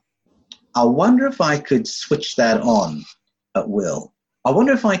thinking, I wonder if I could switch that on at will. I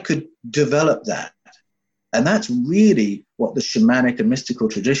wonder if I could develop that. And that's really what the shamanic and mystical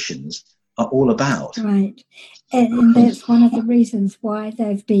traditions are all about. Right. And that's one of the reasons why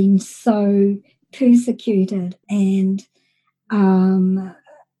they've been so persecuted and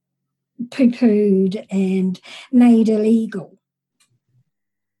poo-pooed and made illegal.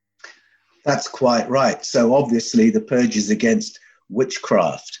 That's quite right. So obviously the purges against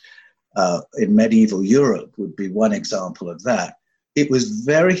witchcraft in medieval Europe would be one example of that. It was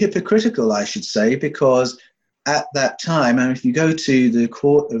very hypocritical, I should say, because at that time, and if you go to the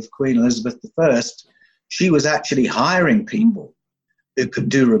court of Queen Elizabeth I, she was actually hiring people who could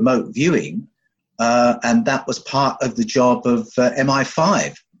do remote viewing, and that was part of the job of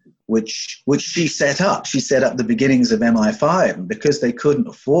MI5, which she set up. She set up the beginnings of MI5, and because they couldn't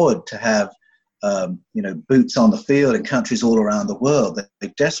afford to have boots on the field in countries all around the world, they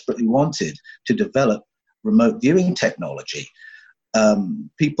desperately wanted to develop remote viewing technology.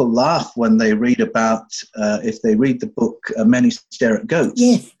 People laugh when they read about, if they read the book Many Stare at Goats.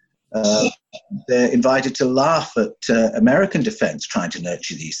 Yes. They're invited to laugh at American defense trying to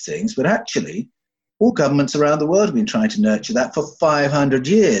nurture these things, but actually all governments around the world have been trying to nurture that for 500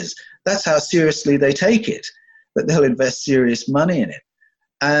 years. That's how seriously they take it, that they'll invest serious money in it.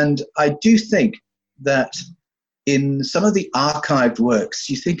 And I do think that in some of the archived works,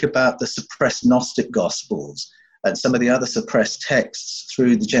 you think about the suppressed Gnostic Gospels and some of the other suppressed texts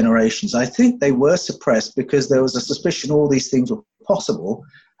through the generations. I think they were suppressed because there was a suspicion all these things were possible,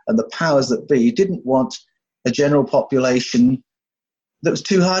 and the powers that be didn't want a general population that was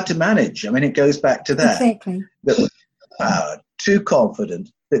too hard to manage. I mean, it goes back to that. Exactly. That was too confident,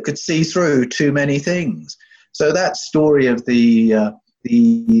 that could see through too many things. So that story of the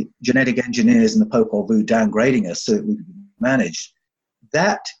genetic engineers and the Popol Vuh downgrading us so that we could manage,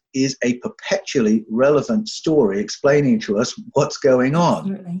 that is a perpetually relevant story explaining to us what's going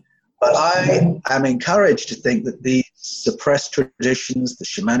on. Absolutely. But I am encouraged to think that these suppressed traditions, the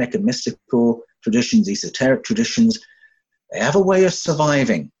shamanic and mystical traditions, esoteric traditions, they have a way of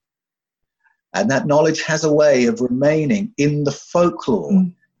surviving. And that knowledge has a way of remaining in the folklore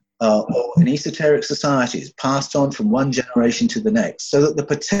or in esoteric societies, passed on from one generation to the next, so that the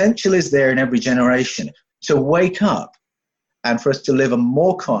potential is there in every generation to wake up and for us to live a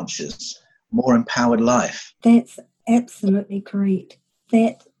more conscious, more empowered life. That's absolutely correct.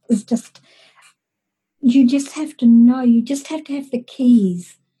 That is just, you just have to know, you just have to have the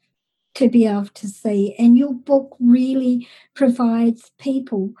keys to be able to see. And your book really provides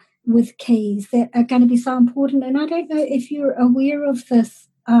people with keys that are going to be so important. And I don't know if you're aware of this,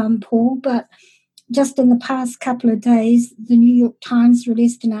 Paul, but just in the past couple of days, the New York Times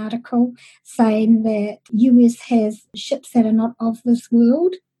released an article saying that US has ships that are not of this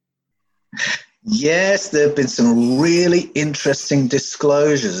world. Yes, there have been some really interesting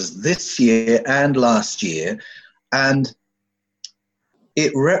disclosures this year and last year, and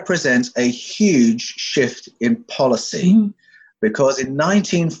it represents a huge shift in policy because in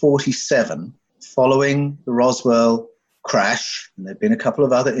 1947, following the Roswell crash, and there have been a couple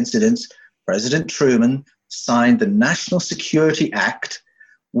of other incidents, President Truman signed the National Security Act,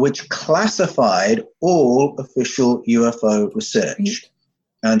 which classified all official UFO research.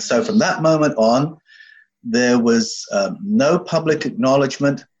 And so from that moment on, there was no public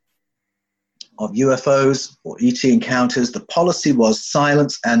acknowledgement of UFOs or ET encounters. The policy was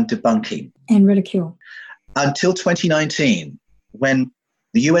silence and debunking. And ridicule. Until 2019, when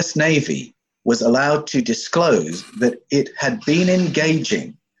the US Navy was allowed to disclose that it had been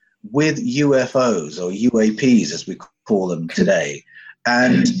engaging with UFOs, or UAPs as we call them today,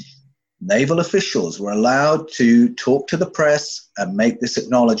 and naval officials were allowed to talk to the press and make this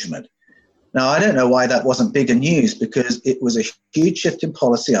acknowledgement. Now, I don't know why that wasn't bigger news, because it was a huge shift in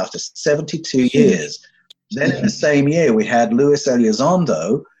policy after 72 years. Then in the same year, we had Luis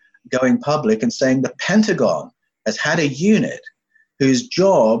Elizondo going public and saying the Pentagon has had a unit whose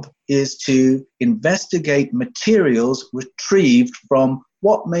job is to investigate materials retrieved from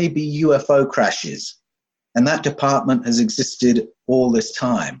what may be UFO crashes. And that department has existed all this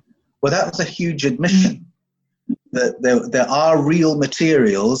time. Well, that was a huge admission that there are real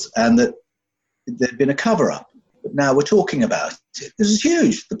materials and that there'd been a cover-up. But now we're talking about it. This is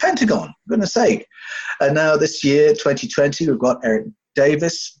huge. The Pentagon, for goodness sake. And now this year, 2020, we've got Eric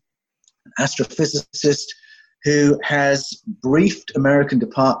Davis, an astrophysicist, who has briefed American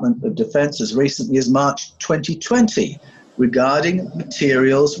Department of Defense as recently as March 2020 regarding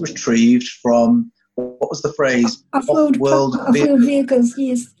materials retrieved from, what was the phrase? Off-world vehicles,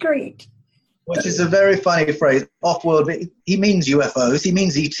 yes, great. Which is a very funny phrase, off-world. He means UFOs, he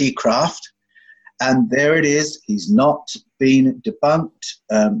means ET craft. And there it is. He's not been debunked.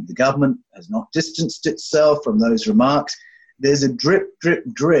 The government has not distanced itself from those remarks. There's a drip, drip,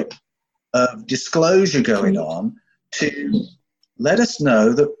 drip of disclosure going on to let us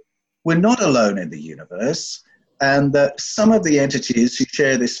know that we're not alone in the universe, and that some of the entities who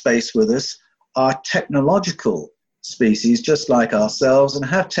share this space with us are technological species just like ourselves and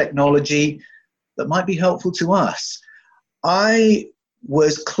have technology that might be helpful to us. I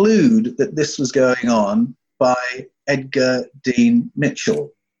was clued that this was going on by Edgar Dean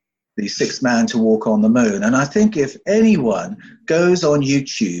Mitchell, the sixth man to walk on the moon. And I think if anyone goes on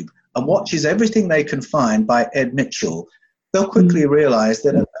YouTube and watches everything they can find by Ed Mitchell, they'll quickly realize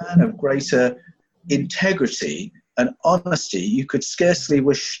that a man of greater integrity and honesty you could scarcely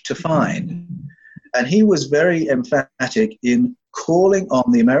wish to find. And he was very emphatic in calling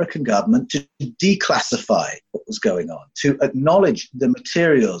on the American government to declassify what was going on, to acknowledge the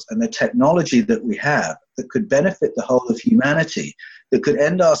materials and the technology that we have that could benefit the whole of humanity, that could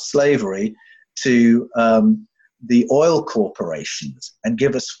end our slavery to the oil corporations and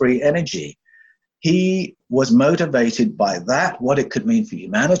give us free energy. He was motivated by that, what it could mean for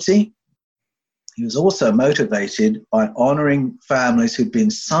humanity. He was also motivated by honoring families who'd been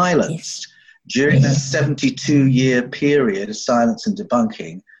silenced during that 72-year period of silence and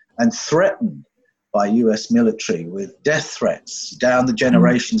debunking, and threatened by US military with death threats down the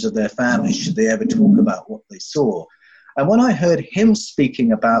generations of their families should they ever talk about what they saw. And when I heard him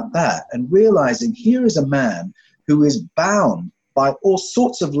speaking about that and realizing here is a man who is bound by all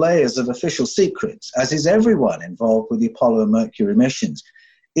sorts of layers of official secrets, as is everyone involved with the Apollo and Mercury missions,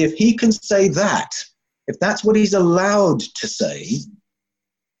 if he can say that, if that's what he's allowed to say,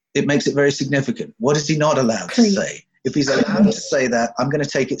 it makes it very significant. What is he not allowed to say? If he's allowed to say that, I'm going to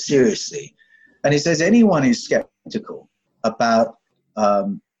take it seriously. And he says anyone who's skeptical about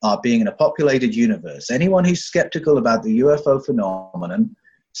our being in a populated universe, anyone who's skeptical about the UFO phenomenon,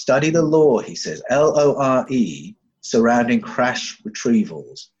 study the law, he says, LORE, surrounding crash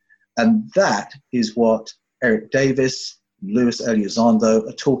retrievals. And that is what Eric Davis, Luis Elizondo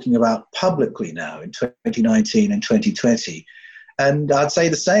are talking about publicly now in 2019 and 2020. And I'd say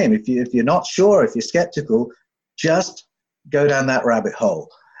the same. If you're not sure, if you're skeptical, just go down that rabbit hole.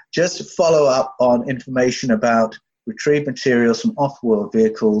 Just follow up on information about retrieved materials from off-world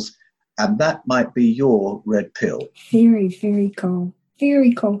vehicles, and that might be your red pill. Very, very cool.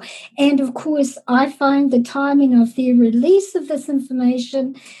 Very cool. And of course, I find the timing of the release of this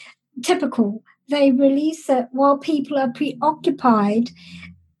information typical. They release it while people are preoccupied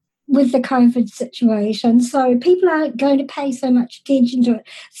with the COVID situation. So people aren't going to pay so much attention to it.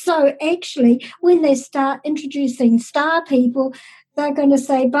 So actually, when they start introducing star people, they're going to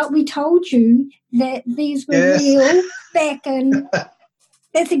say, but we told you that these were real back in.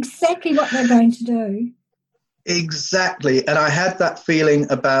 That's exactly what they're going to do. Exactly. And I had that feeling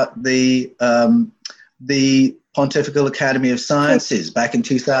about the Pontifical Academy of Sciences back in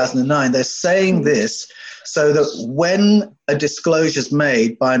 2009. They're saying this so that when a disclosure is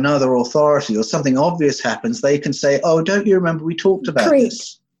made by another authority or something obvious happens, they can say, oh, don't you remember we talked about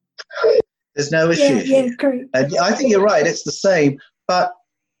this? There's no issue here. And I think you're right. It's the same. But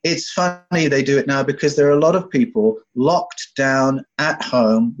it's funny they do it now because there are a lot of people locked down at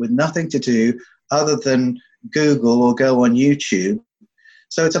home with nothing to do other than Google or go on YouTube.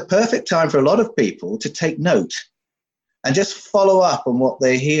 So it's a perfect time for a lot of people to take note and just follow up on what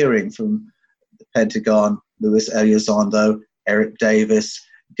they're hearing from the Pentagon, Luis Elizondo, Eric Davis,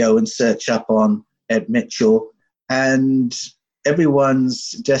 go and search up on Ed Mitchell, and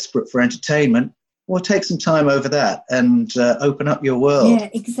everyone's desperate for entertainment. Well, take some time over that and open up your world. Yeah,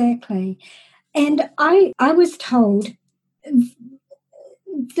 exactly. And I was told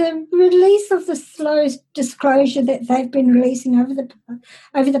the release of the slow disclosure that they've been releasing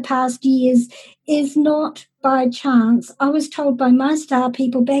over the past years is not by chance. I was told by my star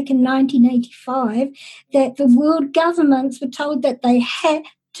people back in 1985 that the world governments were told that they had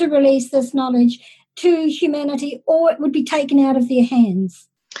to release this knowledge to humanity or it would be taken out of their hands.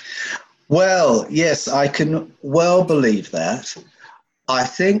 Well, yes, I can well believe that. I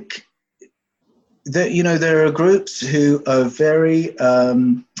think that, there are groups who are very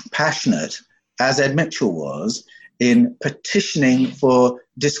passionate, as Ed Mitchell was, in petitioning for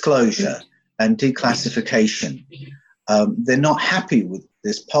disclosure and declassification. They're not happy with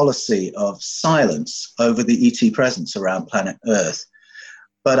this policy of silence over the ET presence around planet Earth.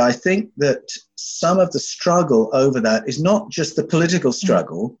 But I think that some of the struggle over that is not just the political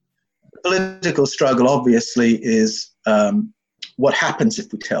struggle. The political struggle, obviously, is what happens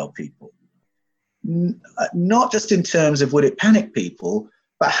if we tell people. Not just in terms of would it panic people,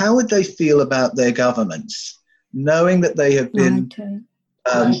 but how would they feel about their governments, knowing that they have been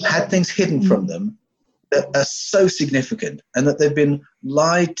had things hidden from them that are so significant and that they've been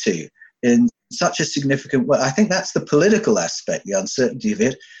lied to in such a significant way. I think that's the political aspect, the uncertainty of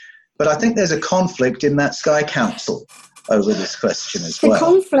it. But I think there's a conflict in that Sky Council over this question as well. The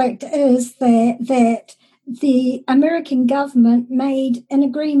conflict is that the American government made an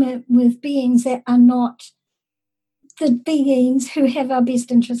agreement with beings that are not the beings who have our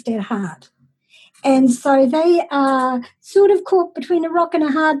best interest at heart. And so they are sort of caught between a rock and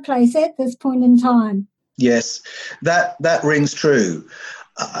a hard place at this point in time. Yes, that rings true.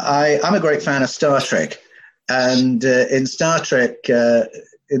 I'm a great fan of Star Trek. And in Star Trek,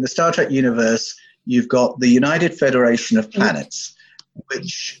 in the Star Trek universe, you've got the United Federation of Planets,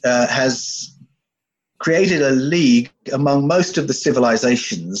 which has created a league among most of the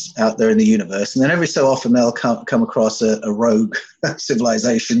civilizations out there in the universe. And then every so often they'll come across a rogue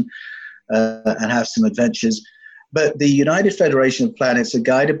civilization and have some adventures. But the United Federation of Planets are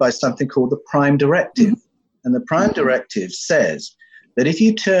guided by something called the Prime Directive. Mm-hmm. And the Prime Directive says that if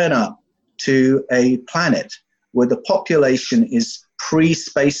you turn up to a planet where the population is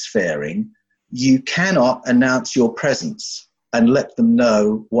pre-spacefaring, you cannot announce your presence and let them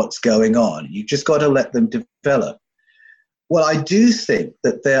know what's going on. You've just got to let them develop. Well, I do think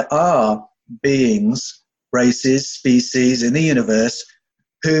that there are beings, races, species in the universe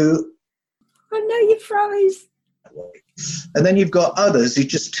who... I know you froze. And then you've got others who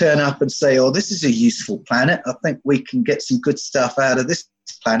just turn up and say, oh, this is a useful planet. I think we can get some good stuff out of this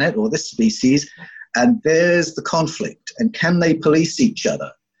planet or this species. And there's the conflict. And can they police each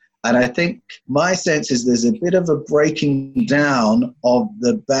other? And I think my sense is there's a bit of a breaking down of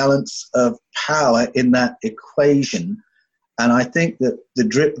the balance of power in that equation. And I think that the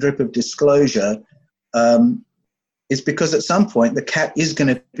drip of disclosure is because at some point the cat is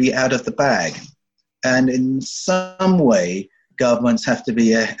going to be out of the bag. And in some way, governments have to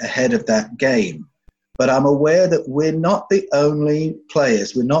be ahead of that game. But I'm aware that we're not the only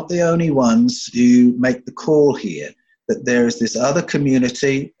players. We're not the only ones who make the call here. That there is this other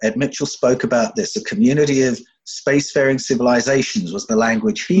community. Ed Mitchell spoke about this. A community of spacefaring civilizations was the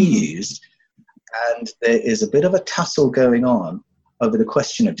language he used. And there is a bit of a tussle going on over the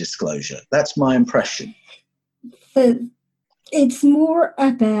question of disclosure. That's my impression. It's more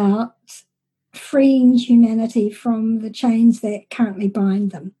about freeing humanity from the chains that currently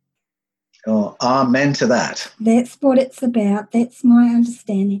bind them. Oh, amen to that. That's what it's about. That's my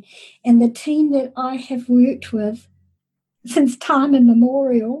understanding. And the team that I have worked with since time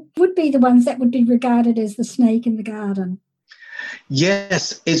immemorial would be the ones that would be regarded as the snake in the garden.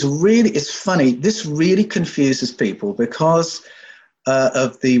 Yes, it's funny. This really confuses people because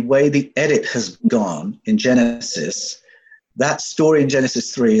of the way the edit has gone in Genesis. That story in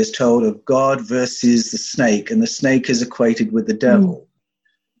Genesis 3 is told of God versus the snake, and the snake is equated with the devil.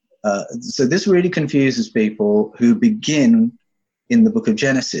 So this really confuses people who begin in the book of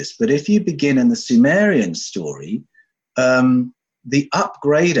Genesis. But if you begin in the Sumerian story, the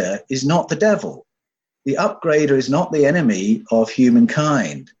upgrader is not the devil. The upgrader is not the enemy of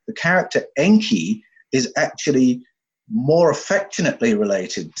humankind. The character Enki is actually more affectionately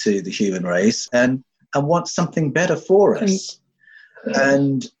related to the human race and wants something better for us.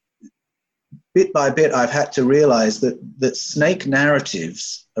 And bit by bit, I've had to realize that snake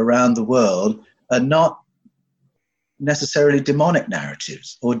narratives around the world are not necessarily demonic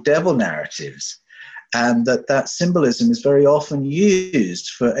narratives or devil narratives, and that symbolism is very often used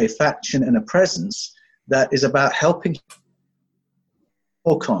for a faction and a presence that is about helping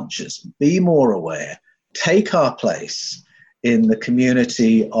more conscious, be more aware, take our place in the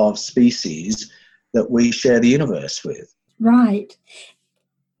community of species that we share the universe with. Right.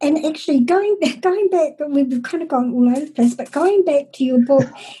 And actually, going back, we've kind of gone all over the place, but going back to your book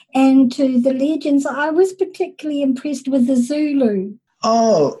and to the legends, I was particularly impressed with the Zulu.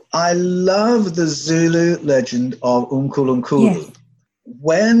 Oh, I love the Zulu legend of Unkulunkulu. Yes.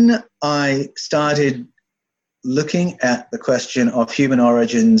 When I started looking at the question of human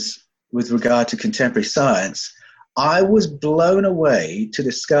origins with regard to contemporary science, I was blown away to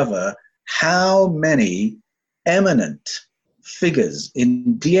discover how many eminent figures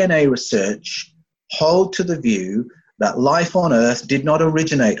in DNA research hold to the view that life on Earth did not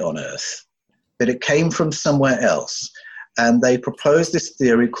originate on Earth, that it came from somewhere else. And they proposed this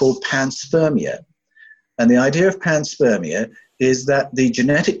theory called panspermia. And the idea of panspermia is that the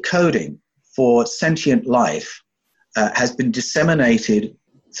genetic coding for sentient life has been disseminated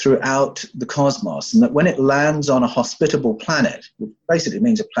throughout the cosmos, and that when it lands on a hospitable planet, which basically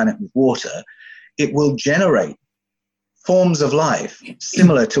means a planet with water, it will generate forms of life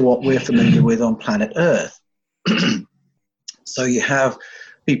similar to what we're familiar with on planet Earth. So you have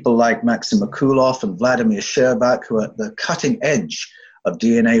people like Maxim Akulov and Vladimir Sherbak, who are at the cutting edge of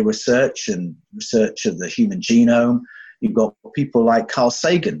DNA research and research of the human genome. You've got people like Carl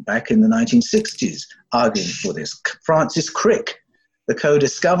Sagan back in the 1960s arguing for this. Francis Crick, the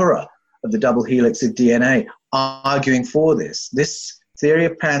co-discoverer of the double helix of DNA, arguing for this. This theory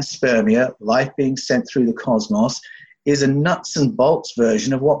of panspermia, life being sent through the cosmos, is a nuts and bolts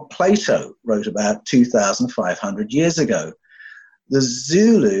version of what Plato wrote about 2,500 years ago. The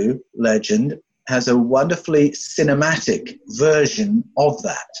Zulu legend has a wonderfully cinematic version of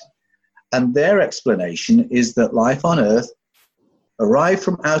that. And their explanation is that life on Earth arrived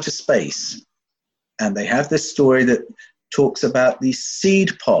from outer space. And they have this story that talks about these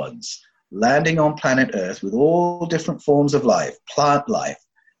seed pods landing on planet Earth with all different forms of life, plant life,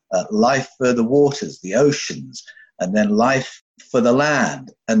 life for the waters, the oceans, and then life for the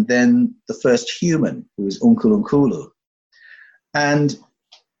land, and then the first human, who is Unkulunkulu. And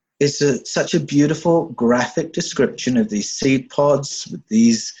it's such a beautiful graphic description of these seed pods with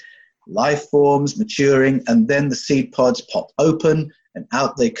these life forms maturing, and then the seed pods pop open and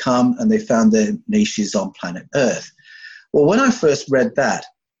out they come, and they found their niches on planet Earth. Well, when I first read that,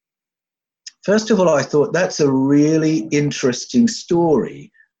 first of all, I thought that's a really interesting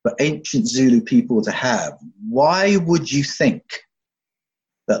story for ancient Zulu people to have. Why would you think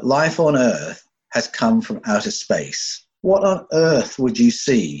that life on Earth has come from outer space? What on earth would you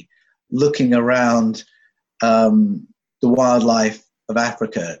see looking around the wildlife of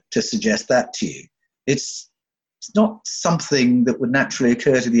Africa to suggest that to you? It's It's not something that would naturally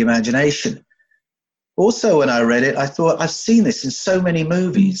occur to the imagination. Also, when I read it, I thought, I've seen this in so many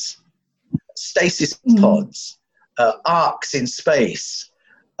movies. Stasis pods, arcs in space,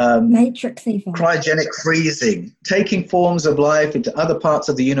 Matrix even. Cryogenic freezing, taking forms of life into other parts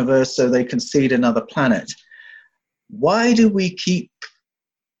of the universe so they can seed another planet. Why do we keep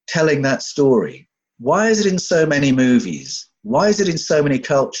telling that story? Why is it in so many movies? Why is it in so many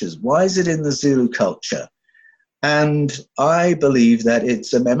cultures? Why is it in the Zulu culture? And I believe that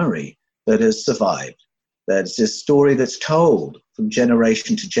it's a memory that has survived. That it's a story that's told from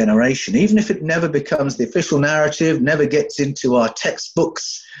generation to generation, even if it never becomes the official narrative, never gets into our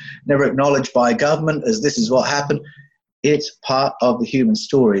textbooks, never acknowledged by government as this is what happened. It's part of the human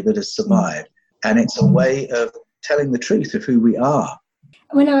story that has survived. And it's a way of telling the truth of who we are.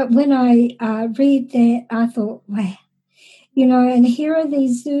 When I read that, I thought, wow, you know, and here are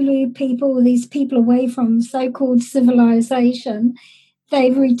these Zulu people, these people away from so-called civilization.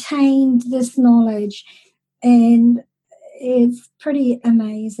 They've retained this knowledge, and it's pretty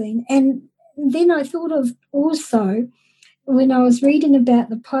amazing. And then I thought of also, when I was reading about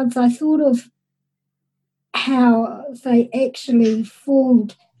the pods, I thought of how they actually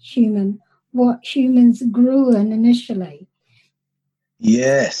formed what humans grew in initially.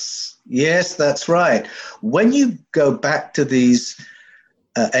 Yes, that's right. When you go back to these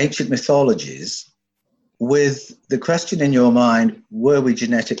ancient mythologies with the question in your mind, were we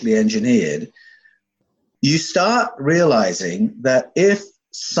genetically engineered? You start realizing that if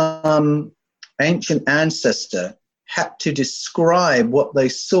some ancient ancestor had to describe what they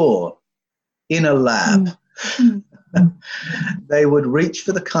saw in a lab, they would reach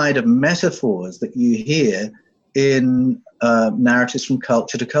for the kind of metaphors that you hear in narratives from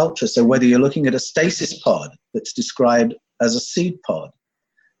culture to culture. So whether you're looking at a stasis pod that's described as a seed pod,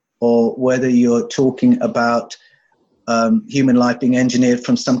 or whether you're talking about human life being engineered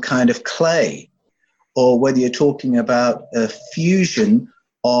from some kind of clay, or whether you're talking about a fusion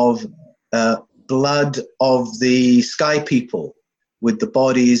of blood of the sky people with the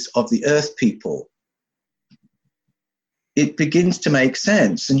bodies of the earth people, it begins to make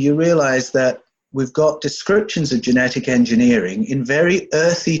sense. And you realize that we've got descriptions of genetic engineering in very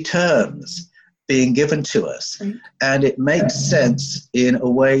earthy terms being given to us. And it makes sense in a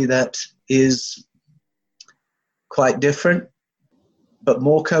way that is quite different, but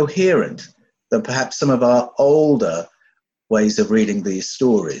more coherent than perhaps some of our older ways of reading these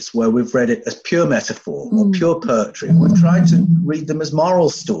stories, where we've read it as pure metaphor or pure poetry. We've tried to read them as moral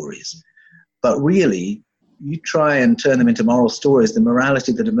stories. But really, you try and turn them into moral stories, the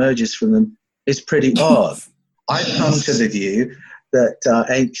morality that emerges from them is pretty odd. I've come to the view that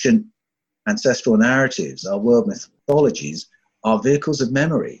ancient ancestral narratives, our world mythologies, are vehicles of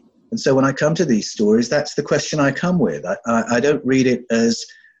memory. And so when I come to these stories, that's the question I come with. I don't read it as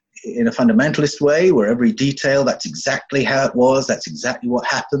in a fundamentalist way, where every detail, that's exactly how it was, that's exactly what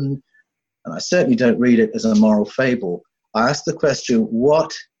happened. And I certainly don't read it as a moral fable. I ask the question,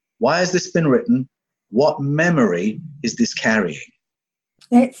 why has this been written? What memory is this carrying?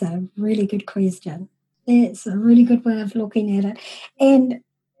 That's a really good question. That's a really good way of looking at it. And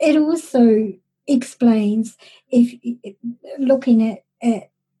it also explains, if looking at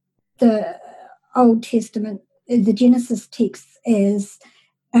the Old Testament, the Genesis text as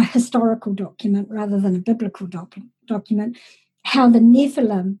a historical document rather than a biblical document, how the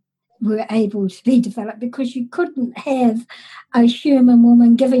Nephilim were able to be developed, because you couldn't have a human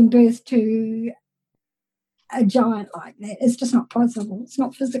woman giving birth to a giant like that. It's just not possible. It's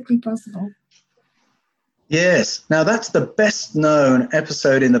not physically possible. Yes. Now, that's the best known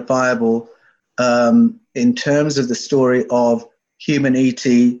episode in the Bible in terms of the story of human ET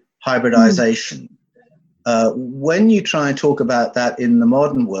hybridization. When you try and talk about that in the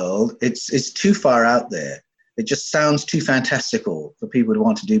modern world, it's too far out there. It just sounds too fantastical for people to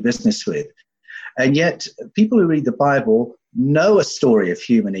want to do business with. And yet, people who read the Bible know a story of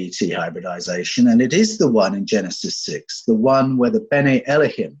human ET hybridization, and it is the one in Genesis 6, the one where the Bene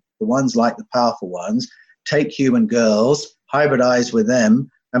Elohim, the ones like the powerful ones, take human girls, hybridize with them,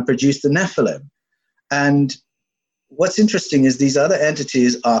 and produce the Nephilim. And what's interesting is these other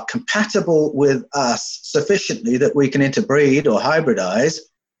entities are compatible with us sufficiently that we can interbreed or hybridize,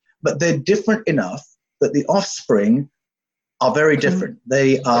 but they're different enough that the offspring are very different.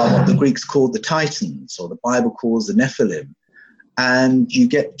 They are what the Greeks called the Titans, or the Bible calls the Nephilim. And you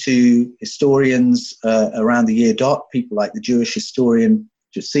get to historians around the year dot, people like the Jewish historian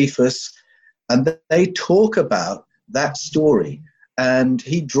Josephus, and they talk about that story. And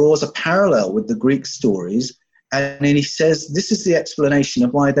he draws a parallel with the Greek stories. And then he says, this is the explanation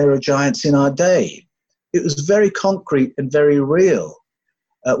of why there are giants in our day. it was very concrete and very real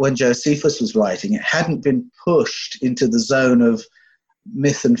when Josephus was writing. It hadn't been pushed into the zone of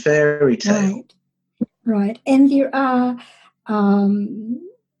myth and fairy tale. Right. And there are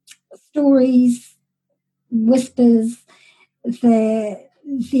stories, whispers that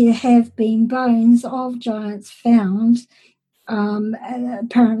there have been bones of giants found.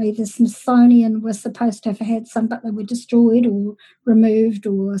 Apparently the Smithsonian was supposed to have had some, but they were destroyed or removed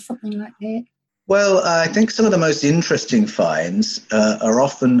or something like that. Well, I think some of the most interesting finds are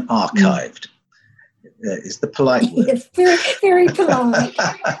often archived, is the polite word. Yes, very, very polite.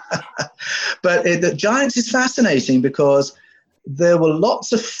 But the giants is fascinating because there were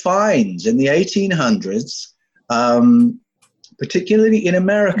lots of finds in the 1800s, particularly in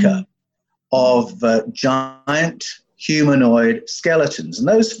America, of giant humanoid skeletons. And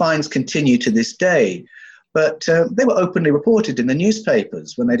those finds continue to this day. But they were openly reported in the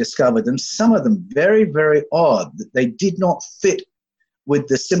newspapers when they discovered them, some of them very, very odd, that they did not fit with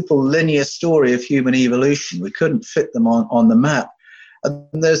the simple linear story of human evolution. We couldn't fit them on the map.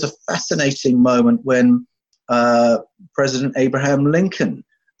 And there's a fascinating moment when President Abraham Lincoln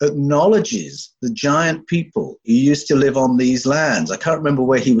acknowledges the giant people who used to live on these lands. I can't remember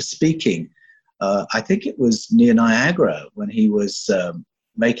where he was speaking. I think it was near Niagara when he was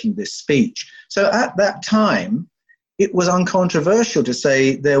making this speech. So at that time, it was uncontroversial to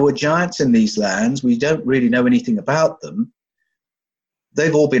say there were giants in these lands. We don't really know anything about them.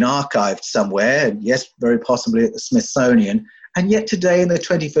 They've all been archived somewhere, and yes, very possibly at the Smithsonian. And yet today in the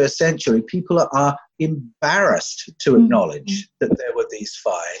 21st century, people are embarrassed to acknowledge that there were these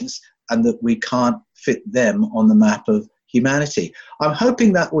finds and that we can't fit them on the map of humanity. I'm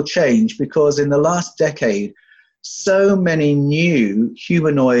hoping that will change because in the last decade, so many new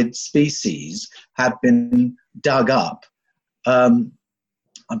humanoid species have been dug up. I'm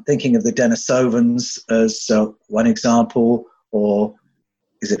thinking of the Denisovans as one example, or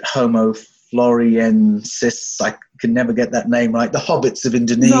is it Homo floresiensis? I can never get that name right. The hobbits of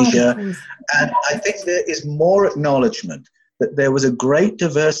Indonesia. And I think there is more acknowledgement that there was a great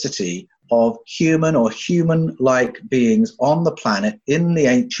diversity of human or human-like beings on the planet in the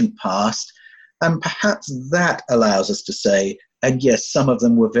ancient past. And perhaps that allows us to say, and yes, some of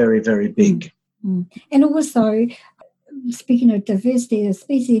them were very, very big. And also, speaking of diversity of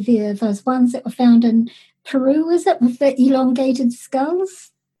species, there are those ones that were found in Peru, is it, with the elongated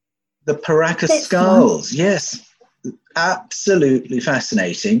skulls? The Paracas skulls, yes. Absolutely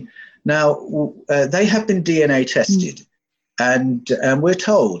fascinating. Now, they have been DNA tested, and we're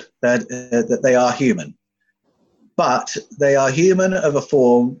told that they are human. But they are human of a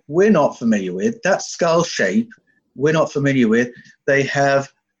form we're not familiar with. That skull shape we're not familiar with. They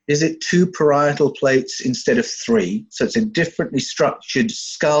have, is it 2 parietal plates instead of 3? So it's a differently structured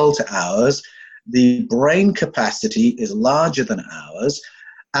skull to ours. The brain capacity is larger than ours.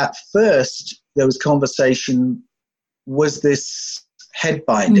 At first, there was conversation, was this head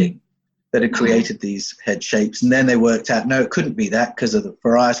binding that had created these head shapes? And then they worked out, no, it couldn't be that because of the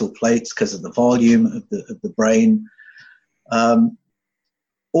parietal plates, because of the volume of the brain.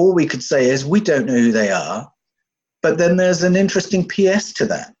 All we could say is we don't know who they are. But then there's an interesting PS to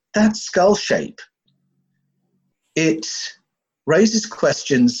that. That skull shape, it raises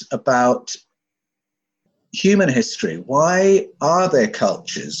questions about human history. Why are there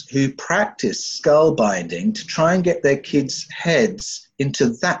cultures who practice skull binding to try and get their kids' heads into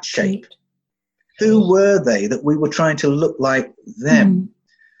that shape? Who were they that we were trying to look like them?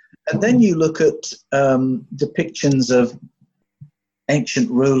 And then you look at depictions of ancient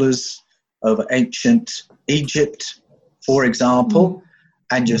rulers over ancient Egypt, for example,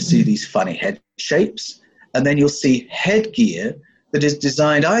 and you'll see these funny head shapes. And then you'll see headgear that is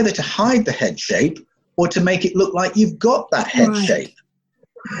designed either to hide the head shape or to make it look like you've got that head shape.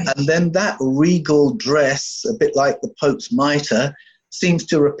 And then that regal dress, a bit like the Pope's mitre, seems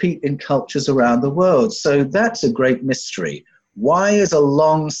to repeat in cultures around the world. So that's a great mystery. Why is a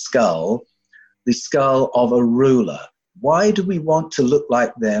long skull the skull of a ruler? Why do we want to look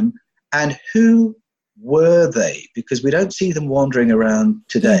like them? And who were they? Because we don't see them wandering around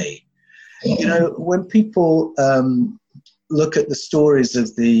today. You know, when people look at the stories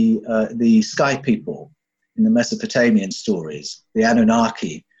of the sky people in the Mesopotamian stories, the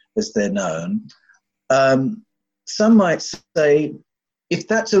Anunnaki as they're known, some might say, if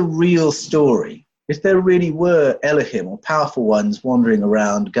that's a real story, if there really were Elohim or powerful ones wandering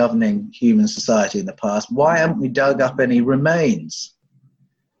around governing human society in the past, why haven't we dug up any remains?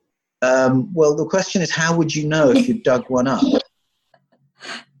 Well, the question is, how would you know if you dug one up?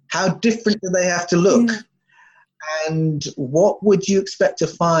 How different do they have to look? And what would you expect to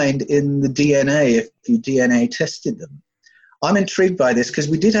find in the DNA if you DNA tested them? I'm intrigued by this because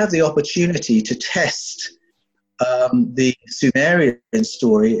we did have the opportunity to test the Sumerian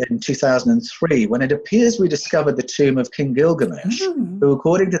story in 2003, when it appears we discovered the tomb of King Gilgamesh, who,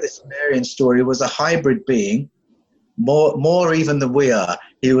 according to the Sumerian story, was a hybrid being, more even than we are.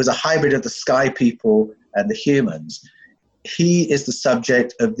 He was a hybrid of the sky people and the humans. He is the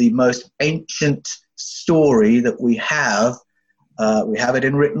subject of the most ancient story that we have. We have it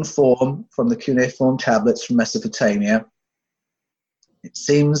in written form from the cuneiform tablets from Mesopotamia. It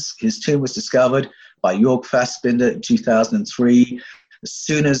seems his tomb was discovered by Jörg Fassbinder in 2003. As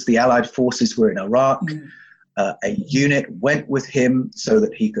soon as the Allied forces were in Iraq, a unit went with him so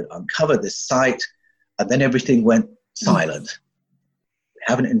that he could uncover this site, and then everything went silent. We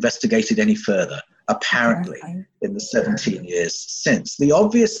haven't investigated any further, apparently, in the 17 years since. The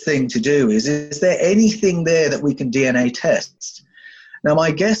obvious thing to do is there anything there that we can DNA test? Now,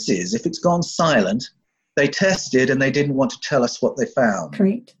 my guess is if it's gone silent, they tested and they didn't want to tell us what they found.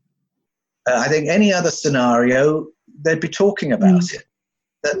 Correct. I think any other scenario, they'd be talking about it.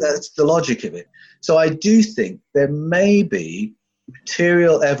 That's the logic of it. So I do think there may be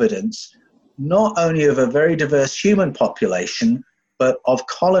material evidence, not only of a very diverse human population, but of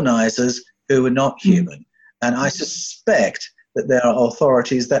colonizers who are not human. And I suspect that there are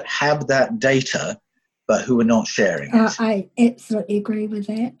authorities that have that data, but who are not sharing it. I absolutely agree with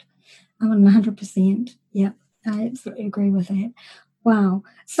that. 100%. Yeah, I absolutely agree with that. Wow.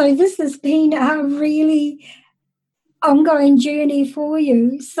 So this has been a really ongoing journey for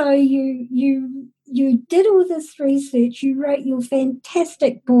you. So you did all this research. You wrote your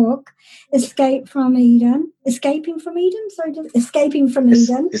fantastic book, Escaping from Eden. Escaping from Eden.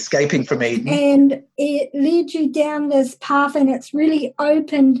 And it led you down this path, and it's really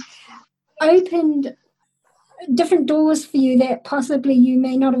opened different doors for you that possibly you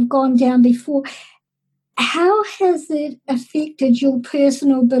may not have gone down before. How has it affected your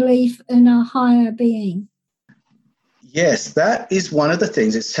personal belief in a higher being? Yes, that is one of the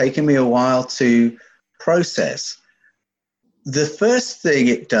things it's taken me a while to process. The first thing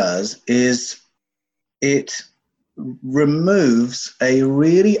it does is it removes a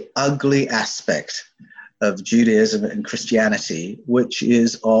really ugly aspect of Judaism and Christianity, which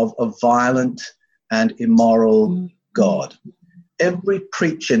is of a violent and immoral God. Every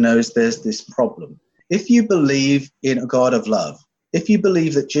preacher knows there's this problem. If you believe in a God of love, if you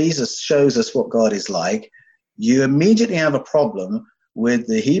believe that Jesus shows us what God is like, you immediately have a problem with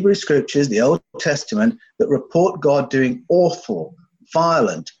the Hebrew scriptures, the Old Testament, that report God doing awful,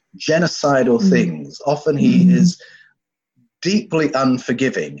 violent, genocidal things. Often he is deeply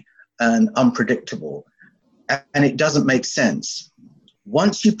unforgiving and unpredictable, and it doesn't make sense.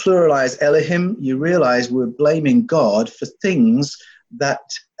 Once you pluralize Elohim, you realize we're blaming God for things that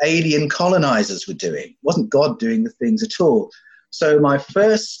alien colonizers were doing. It wasn't God doing the things at all. So my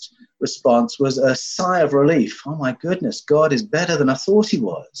first response was a sigh of relief. Oh my goodness, God is better than I thought he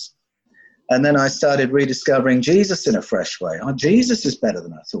was. And then I started rediscovering Jesus in a fresh way. Oh, Jesus is better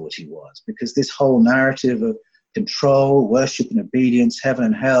than I thought he was, because this whole narrative of control, worship and obedience, heaven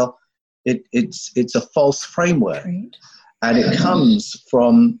and hell, it's a false framework. Great. And it comes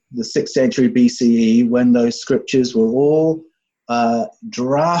from the 6th century BCE, when those scriptures were all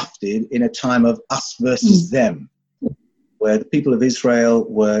drafted in a time of us versus them, where the people of Israel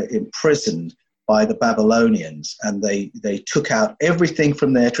were imprisoned by the Babylonians, and they took out everything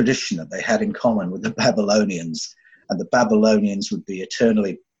from their tradition that they had in common with the Babylonians, and the Babylonians would be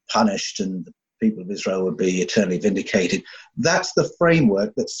eternally punished and the people of Israel would be eternally vindicated. That's the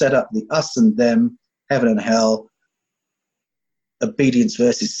framework that set up the us and them, heaven and hell, obedience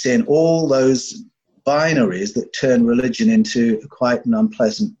versus sin, all those binaries that turn religion into quite an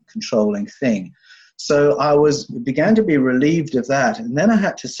unpleasant, controlling thing. So I began to be relieved of that. And then I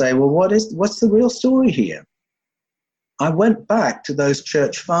had to say, well, what's the real story here? I went back to those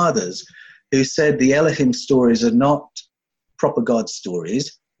church fathers who said the Elohim stories are not proper God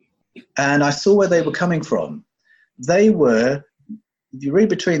stories. And I saw where they were coming from. They were, if you read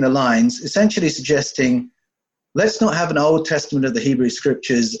between the lines, essentially suggesting, let's not have an Old Testament of the Hebrew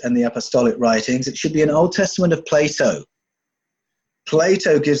scriptures and the apostolic writings. It should be an Old Testament of Plato.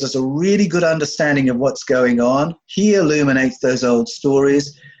 Plato gives us a really good understanding of what's going on. He illuminates those old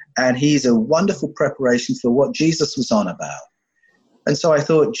stories, and he's a wonderful preparation for what Jesus was on about. And so I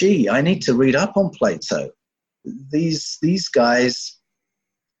thought, gee, I need to read up on Plato. These guys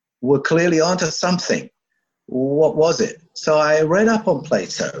were clearly onto something. What was it? So I read up on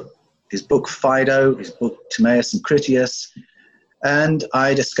Plato, his book Phaedo, his book Timaeus and Critias, And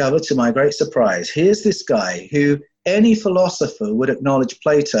I discovered, to my great surprise, here's this guy who any philosopher would acknowledge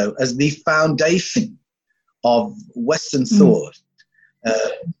Plato as the foundation of Western thought.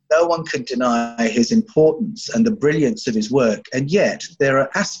 No one can deny his importance and the brilliance of his work, and yet there are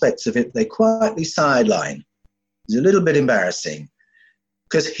aspects of it they quietly sideline. It's a little bit embarrassing,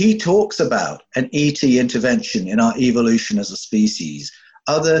 because he talks about an ET intervention in our evolution as a species,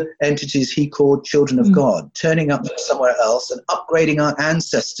 other entities he called children of God, turning up from somewhere else and upgrading our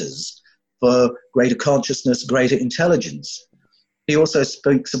ancestors for greater consciousness, greater intelligence. He also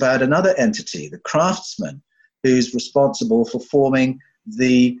speaks about another entity, the craftsman, who's responsible for forming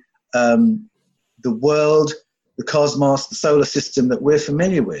the world, the cosmos, the solar system that we're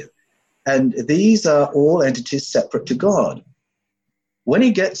familiar with. And these are all entities separate to God. When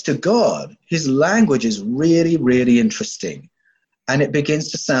he gets to God, his language is really, really interesting. And it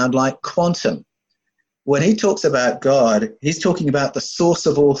begins to sound like quantum. When he talks about God, he's talking about the source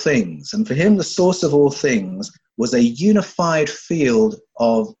of all things. And for him, the source of all things was a unified field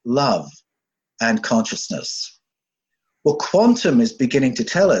of love and consciousness. Well, quantum is beginning to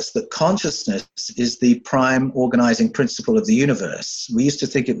tell us that consciousness is the prime organizing principle of the universe. We used to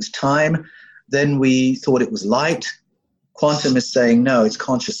think it was time, then we thought it was light. Quantum is saying, no, it's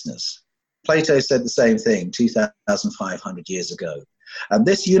consciousness. Plato said the same thing 2,500 years ago. And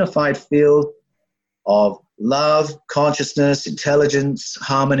this unified field of love, consciousness, intelligence,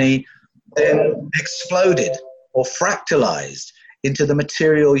 harmony, then exploded or fractalized into the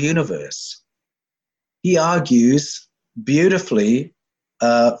material universe. He argues beautifully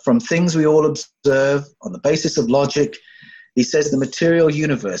from things we all observe on the basis of logic. He says the material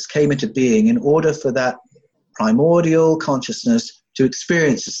universe came into being in order for that primordial consciousness to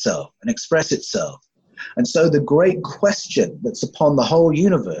experience itself and express itself. And so the great question that's upon the whole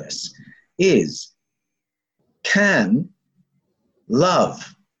universe is, can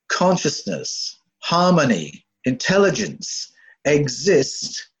love, consciousness, harmony, intelligence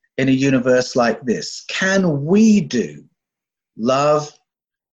exist in a universe like this? Can we do love,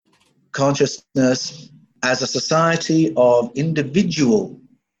 consciousness as a society of individual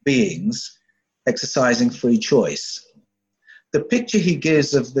beings exercising free choice? The picture he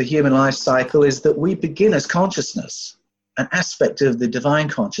gives of the human life cycle is that we begin as consciousness, an aspect of the divine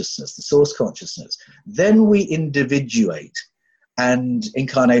consciousness, the source consciousness. Then we individuate and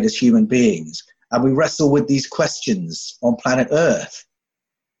incarnate as human beings, and we wrestle with these questions on planet Earth.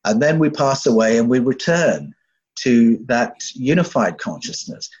 And then we pass away and we return to that unified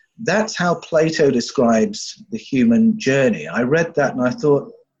consciousness. That's how Plato describes the human journey. I read that and I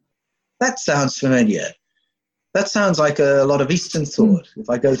thought, that sounds familiar. That sounds like a lot of Eastern thought. If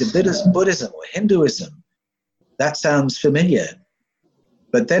I go to Buddhism or Hinduism, that sounds familiar.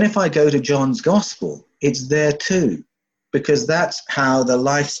 But then if I go to John's Gospel, it's there too, because that's how the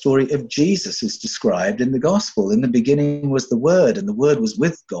life story of Jesus is described in the Gospel. In the beginning was the Word, and the Word was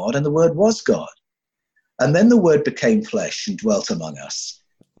with God, and the Word was God. And then the Word became flesh and dwelt among us.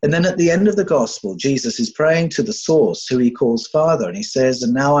 And then at the end of the Gospel, Jesus is praying to the source, who he calls Father, and he says,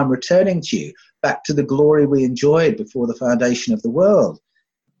 and now I'm returning to you, back to the glory we enjoyed before the foundation of the world.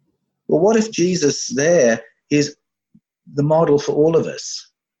 Well, what if Jesus there is the model for all of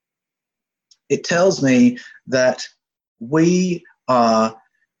us? It tells me that we are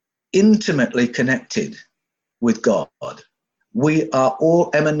intimately connected with God. We are all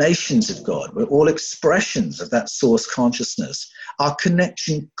emanations of God. We're all expressions of that source consciousness. Our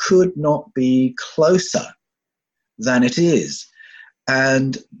connection could not be closer than it is.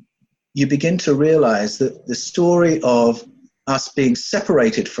 And you begin to realize that the story of us being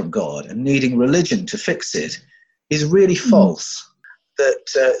separated from God and needing religion to fix it is really false.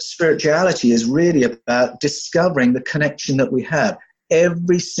 That spirituality is really about discovering the connection that we have.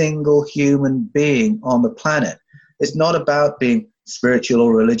 Every single human being on the planet. It's not about being spiritual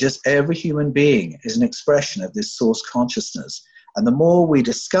or religious. Every human being is an expression of this source consciousness. And the more we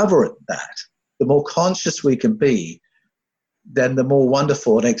discover that, the more conscious we can be, then the more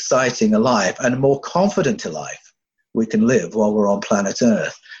wonderful and exciting a life and more confident a life we can live while we're on planet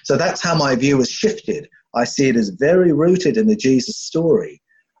Earth. So that's how my view has shifted. I see it as very rooted in the Jesus story,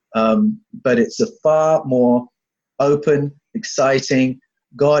 but it's a far more open, exciting.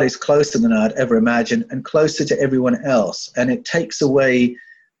 God is closer than I'd ever imagined and closer to everyone else. And it takes away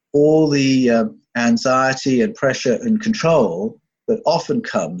all the anxiety and pressure and control that often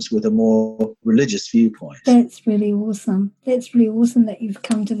comes with a more religious viewpoint. That's really awesome. That's really awesome that you've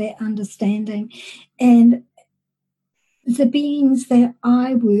come to that understanding. And the beings that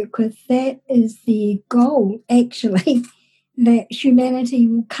I work with, that is their goal, actually. that humanity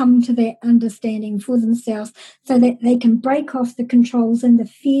will come to that understanding for themselves so that they can break off the controls and the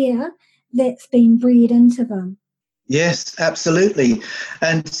fear that's been bred into them. Yes, absolutely.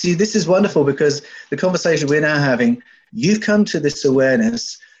 And see, this is wonderful because the conversation we're now having, you've come to this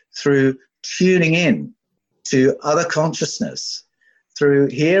awareness through tuning in to other consciousness, through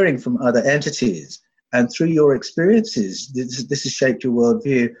hearing from other entities, and through your experiences. This has shaped your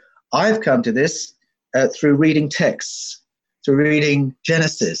worldview. I've come to this through reading texts, through reading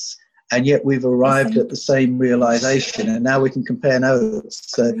Genesis, and yet we've arrived at the same realization, and now we can compare notes.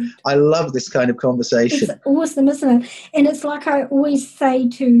 So I love this kind of conversation. It's awesome, isn't it? And it's like I always say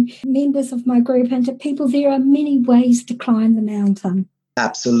to members of my group and to people, there are many ways to climb the mountain.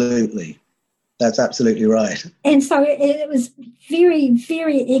 Absolutely. That's absolutely right. And so it was very,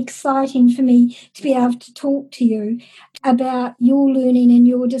 very exciting for me to be able to talk to you about your learning and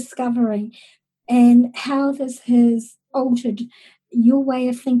your discovery and how this has altered your way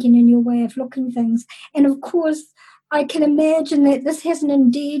of thinking and your way of looking things. And of course, I can imagine that this hasn't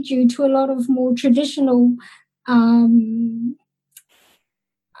endeared you to a lot of more traditional,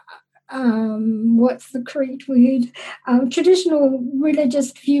 what's the correct word? Traditional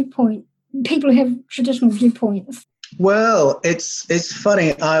religious viewpoint. People have traditional viewpoints. Well, it's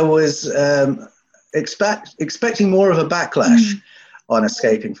funny. I was expecting more of a backlash on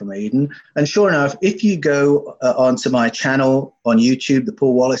Escaping from Eden. And sure enough, if you go onto my channel on YouTube, the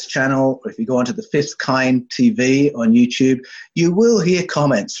Paul Wallace channel, or if you go onto the Fifth Kind TV on YouTube, you will hear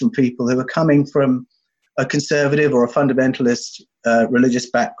comments from people who are coming from a conservative or a fundamentalist religious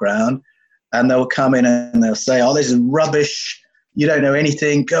background, and they'll come in and they'll say, oh, this is rubbish. You don't know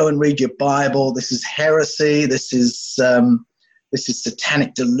anything. Go and read your Bible. This is heresy. This is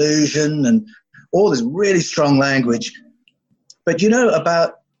satanic delusion, and all this really strong language. But you know,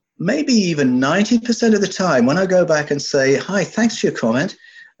 about maybe even 90% of the time, when I go back and say, hi, thanks for your comment,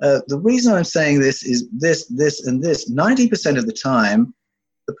 the reason I'm saying this is this, and this, 90% of the time,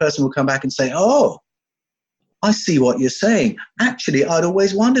 the person will come back and say, oh, I see what you're saying. Actually, I'd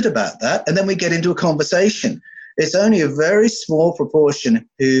always wondered about that. And then we get into a conversation. It's only a very small proportion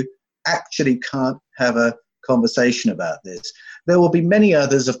who actually can't have a conversation about this. There will be many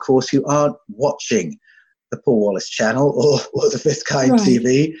others, of course, who aren't watching the Paul Wallace channel or the Fifth Kind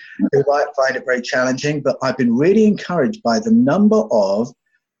TV, who might find it very challenging. But I've been really encouraged by the number of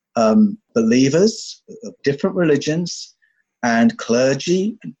believers of different religions and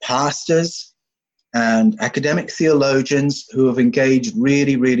clergy and pastors and academic theologians who have engaged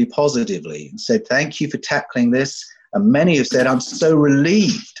really, really positively and said, thank you for tackling this. And many have said, I'm so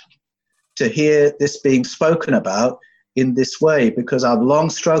relieved to hear this being spoken about in this way, because I've long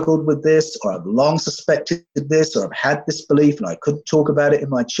struggled with this, or I've long suspected this, or I've had this belief and I couldn't talk about it in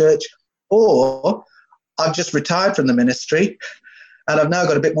my church, or I've just retired from the ministry and I've now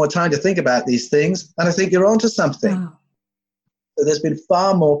got a bit more time to think about these things, and I think you're onto something. Wow. So there's been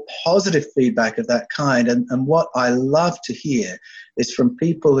far more positive feedback of that kind, and what I love to hear is from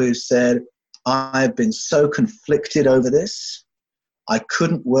people who said, I've been so conflicted over this. I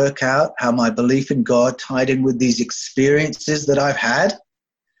couldn't work out how my belief in God tied in with these experiences that I've had,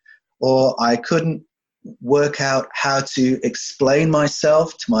 or I couldn't work out how to explain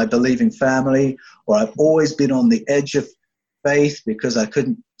myself to my believing family, or I've always been on the edge of faith because I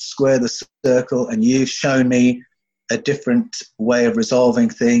couldn't square the circle, and you've shown me a different way of resolving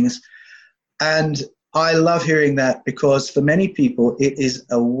things. And I love hearing that, because for many people it is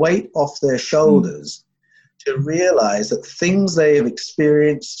a weight off their shoulders to realize that things they have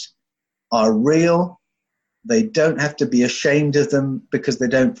experienced are real. They don't have to be ashamed of them because they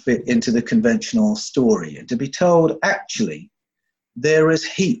don't fit into the conventional story. And to be told, actually, there is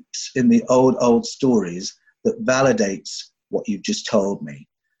heaps in the old stories that validates what you've just told me.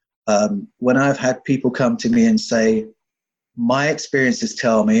 When I've had people come to me and say, my experiences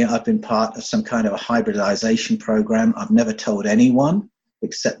tell me I've been part of some kind of a hybridization program. I've never told anyone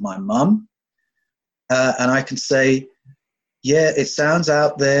except my mum. And I can say, yeah, it sounds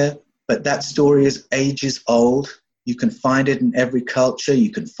out there, but that story is ages old. You can find it in every culture.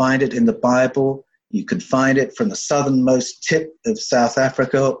 You can find it in the Bible. You can find it from the southernmost tip of South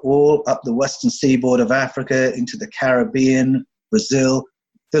Africa, all up the western seaboard of Africa, into the Caribbean, Brazil,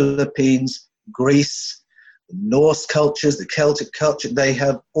 Philippines, Greece, the Norse cultures, the Celtic culture. They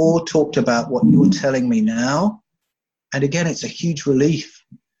have all talked about what you're telling me now. And again, it's a huge relief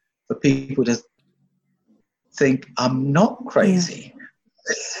for people to think, I'm not crazy. Yeah.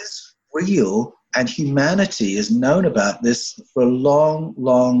 This is real, and humanity has known about this for a long,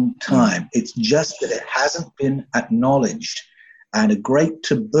 long time. It's just that it hasn't been acknowledged, and a great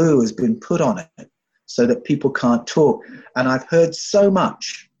taboo has been put on it. so that people can't talk. And I've heard so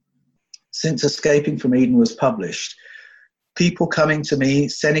much since Escaping from Eden was published. People coming to me,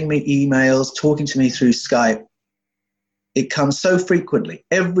 sending me emails, talking to me through Skype. It comes so frequently.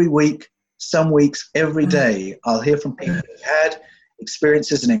 Every week, some weeks, every day, I'll hear from people who've had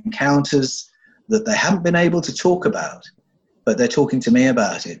experiences and encounters that they haven't been able to talk about, but they're talking to me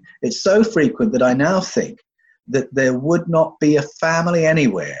about it. It's so frequent that I now think that there would not be a family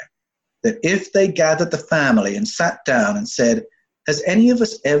anywhere that if they gathered the family and sat down and said, has any of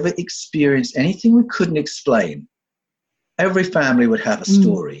us ever experienced anything we couldn't explain? Every family would have a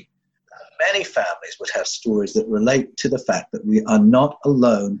story. Many families would have stories that relate to the fact that we are not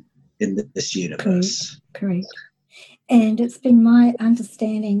alone in this universe. Correct. And it's been my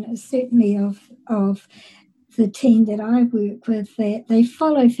understanding, certainly of the team that I work with, that they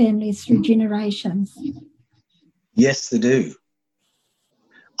follow families through generations. Yes, they do.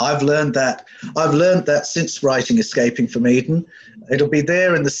 I've learned that since writing Escaping from Eden. It'll be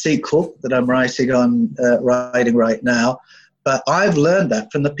there in the sequel that I'm writing right now. But I've learned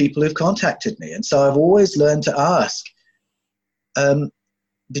that from the people who've contacted me. And so I've always learned to ask,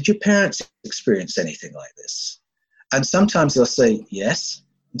 did your parents experience anything like this? And sometimes they'll say yes.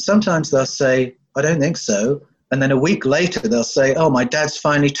 And sometimes they'll say, I don't think so. And then a week later, they'll say, oh, my dad's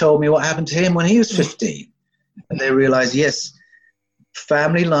finally told me what happened to him when he was 15. And they realize, yes,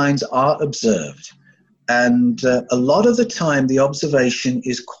 family lines are observed. And a lot of the time, the observation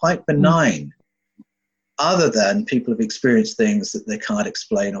is quite benign, other than people have experienced things that they can't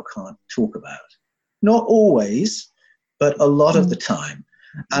explain or can't talk about. Not always, but a lot of the time.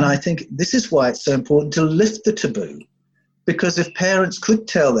 And I think this is why it's so important to lift the taboo. Because if parents could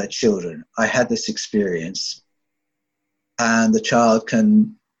tell their children, I had this experience, and the child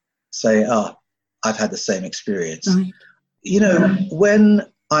can say, oh, I've had the same experience. Right. You know, when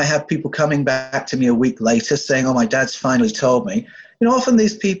I have people coming back to me a week later saying, oh, my dad's finally told me, you know, often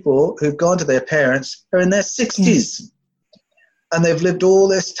these people who've gone to their parents are in their 60s. And they've lived all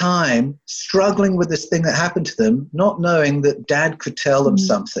this time struggling with this thing that happened to them, not knowing that dad could tell them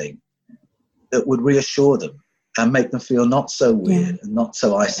something that would reassure them and make them feel not so weird and not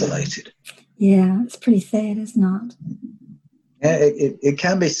so isolated. Yeah, it's pretty sad, isn't it? Yeah, it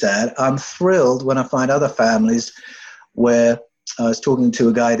can be sad. I'm thrilled when I find other families where I was talking to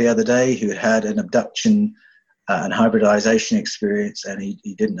a guy the other day who had an abduction and hybridization experience, and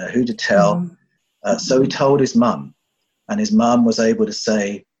he didn't know who to tell. So he told his mum, and his mum was able to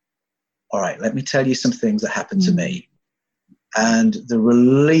say, all right, let me tell you some things that happened to me. And the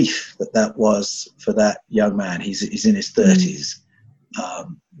relief that was for that young man, he's in his 30s,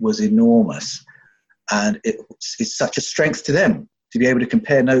 was enormous. And it's such a strength to them to be able to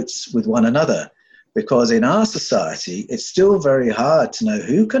compare notes with one another, because in our society, it's still very hard to know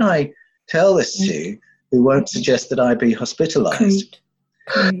who can I tell this to who won't suggest that I be hospitalized.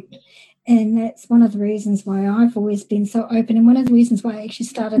 Correct. And that's one of the reasons why I've always been so open, and one of the reasons why I actually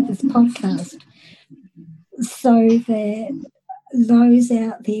started this podcast, so that those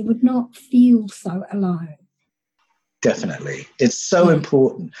out there would not feel so alone. Definitely. It's so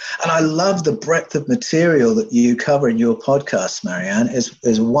important. And I love the breadth of material that you cover in your podcast, Marianne,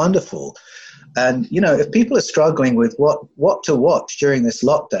 is wonderful. And, you know, if people are struggling with what to watch during this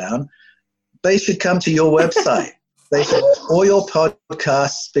lockdown, they should come to your website. They should watch all your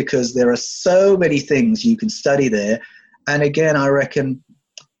podcasts, because there are so many things you can study there. And again, I reckon,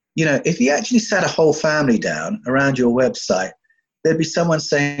 you know, if you actually sat a whole family down around your website, there'd be someone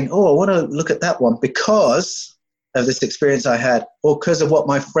saying, oh, I want to look at that one because of this experience I had, or because of what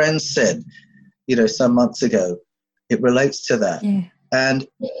my friends said, you know, some months ago. It relates to that. Yeah. And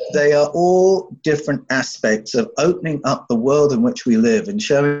they are all different aspects of opening up the world in which we live and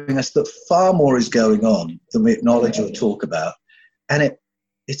showing us that far more is going on than we acknowledge or talk about. And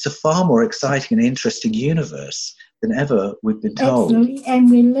it's a far more exciting and interesting universe than ever we've been told. Absolutely. And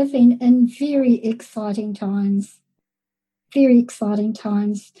we're living in very exciting times. Very exciting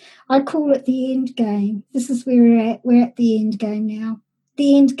times. I call it the end game. This is where we're at. We're at the end game now.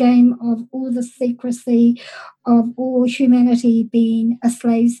 The end game of all the secrecy, of all humanity being a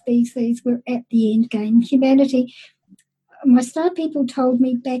slave species. We're at the end game. Humanity, my star people told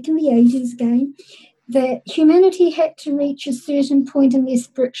me back in the 80s game that humanity had to reach a certain point in their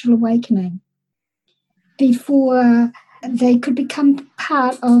spiritual awakening before they could become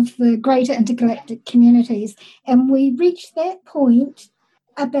part of the greater intergalactic communities. And we reached that point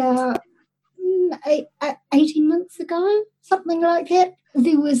about 18 months ago, something like that.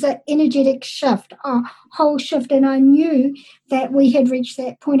 There was an energetic shift, a whole shift, and I knew that we had reached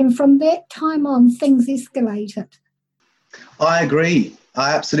that point. And from that time on, things escalated. I agree.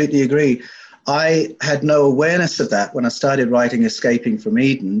 I absolutely agree. I had no awareness of that when I started writing Escaping from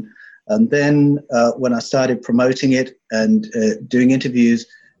Eden. And then when I started promoting it and doing interviews,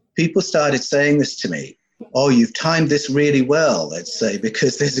 people started saying this to me. Oh, you've timed this really well, let's say,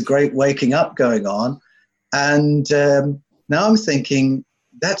 because there's a great waking up going on. And now I'm thinking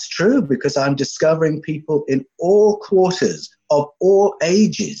that's true, because I'm discovering people in all quarters of all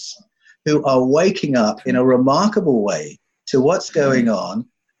ages who are waking up in a remarkable way to what's going on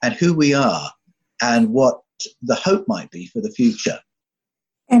and who we are and what the hope might be for the future.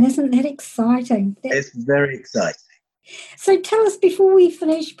 And isn't that exciting? It's very exciting. So tell us, before we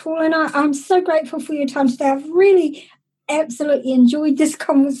finish, Paul, and I'm so grateful for your time today. I've really absolutely enjoyed this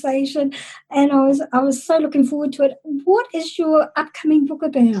conversation, and I was so looking forward to it. What is your upcoming book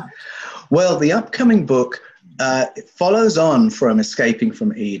about? Well, the upcoming book follows on from Escaping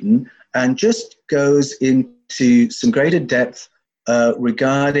from Eden and just goes into some greater depth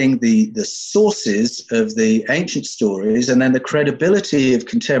regarding the sources of the ancient stories and then the credibility of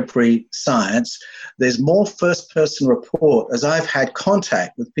contemporary science. There's more first-person report, as I've had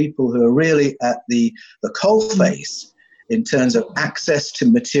contact with people who are really at the coalface in terms of access to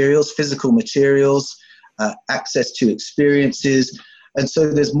materials, physical materials, access to experiences. And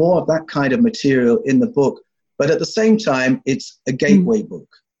so there's more of that kind of material in the book. But at the same time, it's a gateway book.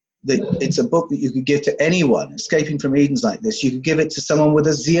 It's a book that you could give to anyone. Escaping from Eden's like this. You could give it to someone with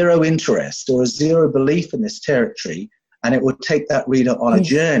a zero interest or a zero belief in this territory, and it would take that reader on a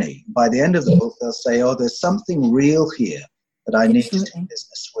journey. By the end of the book, they'll say, oh, there's something real here that I need to do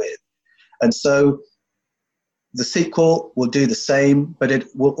business with. And so the sequel will do the same, but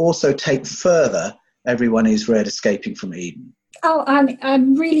it will also take further everyone who's read Escaping from Eden. Oh,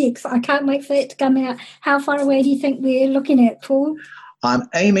 I'm really excited. I can't wait for it to come out. How far away do you think we're looking at, Paul? I'm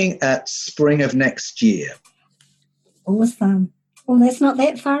aiming at spring of next year. Awesome. Well, that's not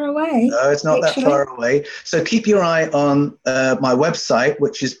that far away. No, it's not that far away. So keep your eye on my website,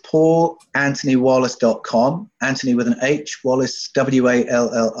 which is paulanthonywallace.com. Anthony with an H, Wallace,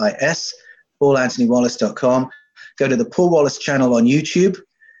 Wallis, paulanthonywallace.com. Go to the Paul Wallace channel on YouTube.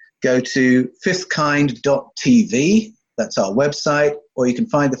 Go to fifthkind.tv. That's our website. Or you can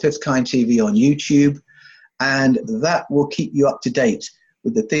find the Fifth Kind TV on YouTube. And that will keep you up to date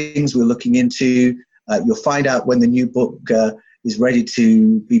with the things we're looking into. You'll find out when the new book is ready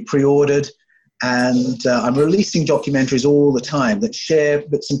to be pre-ordered. And I'm releasing documentaries all the time that share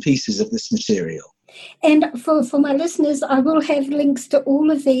bits and pieces of this material. And for my listeners, I will have links to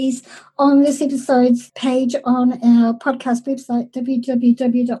all of these on this episode's page on our podcast website,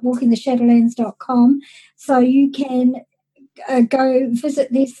 www.walkingtheshadowlands.com. So you can go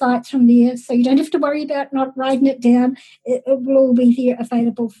visit these sites from there, so you don't have to worry about not writing it down. It will all be there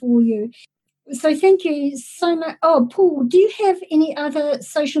available for you. So thank you so much. Oh, Paul, do you have any other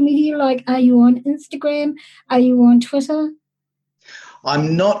social media? Like, are you on Instagram? Are you on Twitter?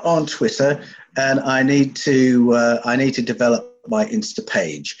 I'm not on Twitter, and I need to develop my Insta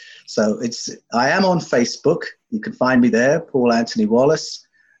page. So I am on Facebook. You can find me there, Paul Anthony Wallace,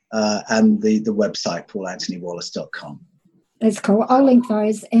 and the website paulanthonywallace.com. That's cool. I'll link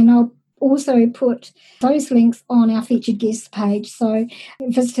those, and I'll also put those links on our featured guests page, so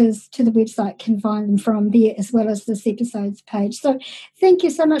visitors to the website can find them from there, as well as this episode's page. So thank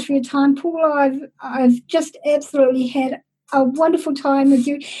you so much for your time, Paul. I've just absolutely had a wonderful time with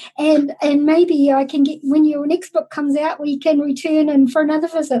you, and maybe I can get, when your next book comes out, we can return and for another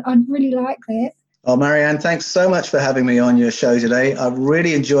visit. I'd really like that. Oh, Marianne, thanks so much for having me on your show today. I've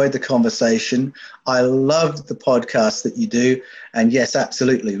really enjoyed the conversation. I loved the podcast that you do. And yes,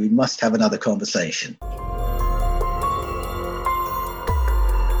 absolutely, we must have another conversation.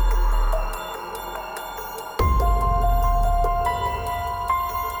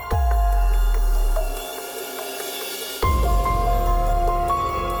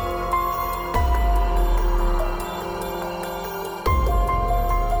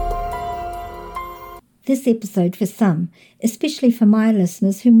 This episode, for some, especially for my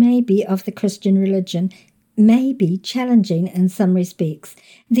listeners who may be of the Christian religion, may be challenging in some respects.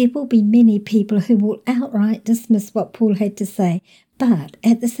 There will be many people who will outright dismiss what Paul had to say, but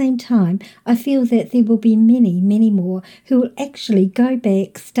at the same time, I feel that there will be many, many more who will actually go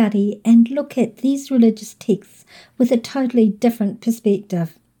back, study, and look at these religious texts with a totally different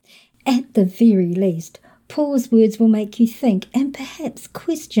perspective. At the very least, Paul's words will make you think and perhaps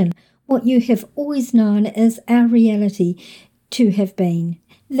question what you have always known as our reality to have been.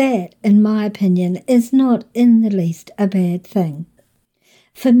 That, in my opinion, is not in the least a bad thing.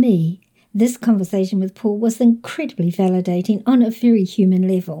 For me, this conversation with Paul was incredibly validating on a very human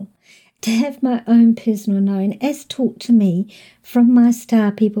level. to have my own personal knowing as taught to me from my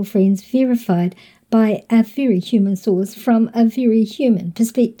star people friends, verified by a very human source from a very human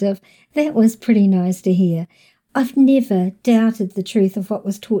perspective. That was pretty nice to hear. I've never doubted the truth of what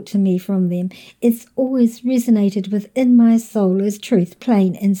was taught to me from them. It's always resonated within my soul as truth,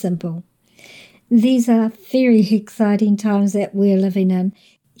 plain and simple. These are very exciting times that we're living in.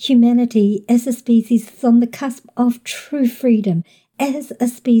 Humanity as a species is on the cusp of true freedom. As a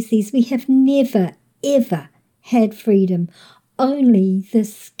species, we have never, ever had freedom. Only the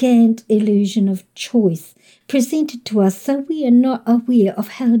scant illusion of choice presented to us, so we are not aware of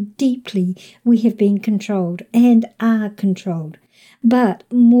how deeply we have been controlled and are controlled. But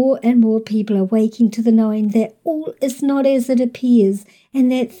more and more people are waking to the knowing that all is not as it appears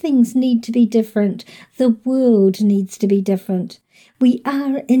and that things need to be different. The world needs to be different. We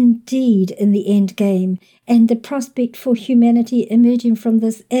are indeed in the end game, and the prospect for humanity emerging from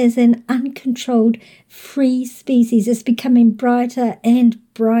this as an uncontrolled, free species is becoming brighter and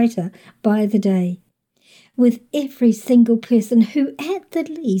brighter by the day. With every single person who, at the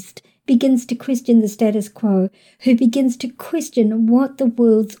least, begins to question the status quo, who begins to question what the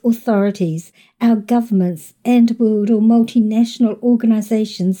world's authorities, our governments and world or multinational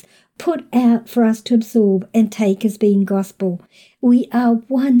organizations put out for us to absorb and take as being gospel. We are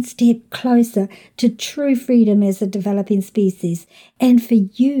one step closer to true freedom as a developing species. And for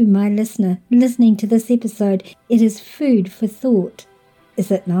you, my listener, listening to this episode, it is food for thought,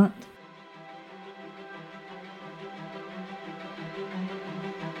 is it not?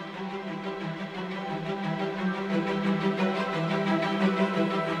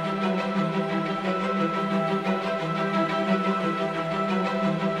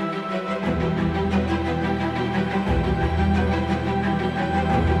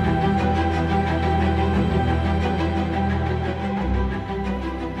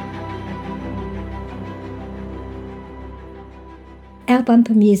 Our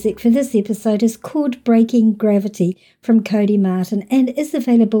bumper music for this episode is called Breaking Gravity from Cody Martin and is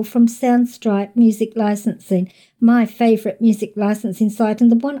available from Soundstripe Music Licensing, my favourite music licensing site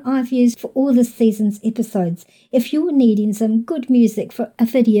and the one I've used for all this season's episodes. If you're needing some good music for a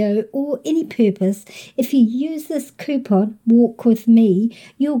video or any purpose, if you use this coupon, Walk With Me,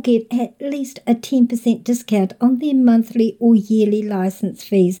 you'll get at least a 10% discount on their monthly or yearly license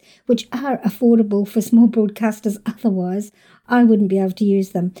fees, which are affordable for small broadcasters otherwise. I wouldn't be able to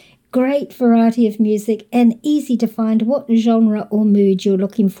use them. Great variety of music and easy to find what genre or mood you're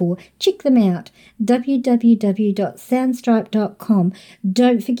looking for. Check them out. www.soundstripe.com.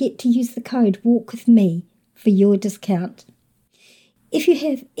 Don't forget to use the code WALKWITHME for your discount. If you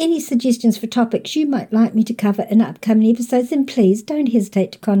have any suggestions for topics you might like me to cover in upcoming episodes, then please don't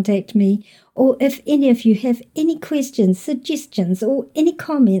hesitate to contact me. Or if any of you have any questions, suggestions, or any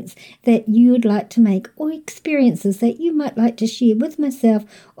comments that you would like to make, or experiences that you might like to share with myself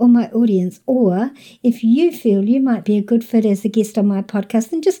or my audience, or if you feel you might be a good fit as a guest on my podcast,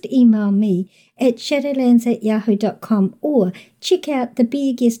 then just email me at shadowlands@yahoo.com or check out the Be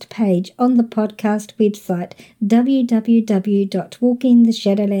a Guest page on the podcast website,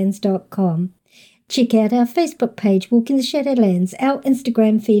 www.walkingtheshadowlands.com. Check out our Facebook page, Walk in the Shadowlands, our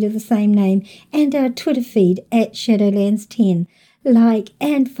Instagram feed of the same name, and our Twitter feed at Shadowlands10. Like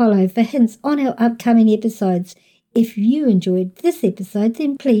and follow for hints on our upcoming episodes. If you enjoyed this episode,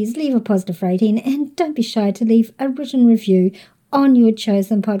 then please leave a positive rating and don't be shy to leave a written review on your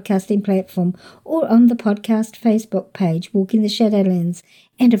chosen podcasting platform or on the podcast Facebook page, Walk in the Shadowlands.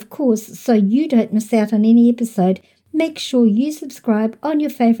 And of course, so you don't miss out on any episode, make sure you subscribe on your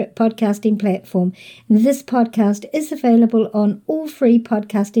favourite podcasting platform. This podcast is available on all free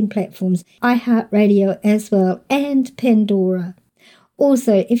podcasting platforms, iHeartRadio as well, and Pandora.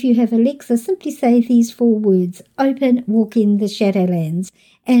 Also, if you have Alexa, simply say these 4 words, open Walk in the Shadowlands,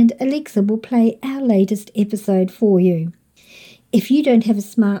 and Alexa will play our latest episode for you. If you don't have a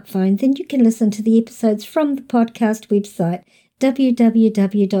smartphone, then you can listen to the episodes from the podcast website,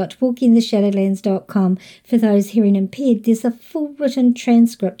 www.walkingtheshadowlands.com. For those hearing impaired, there's a full written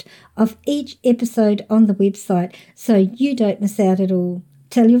transcript of each episode on the website, so you don't miss out at all.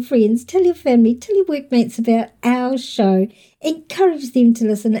 Tell your friends, tell your family, tell your workmates about our show. Encourage them to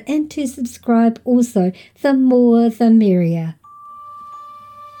listen and to subscribe also. The more, the merrier.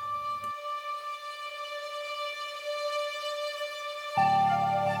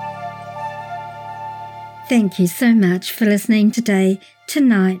 Thank you so much for listening today,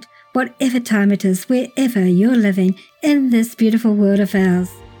 tonight, whatever time it is, wherever you're living in this beautiful world of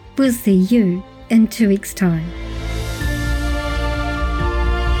ours. We'll see you in 2 weeks' time.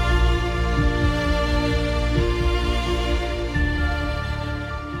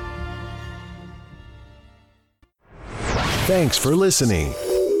 Thanks for listening.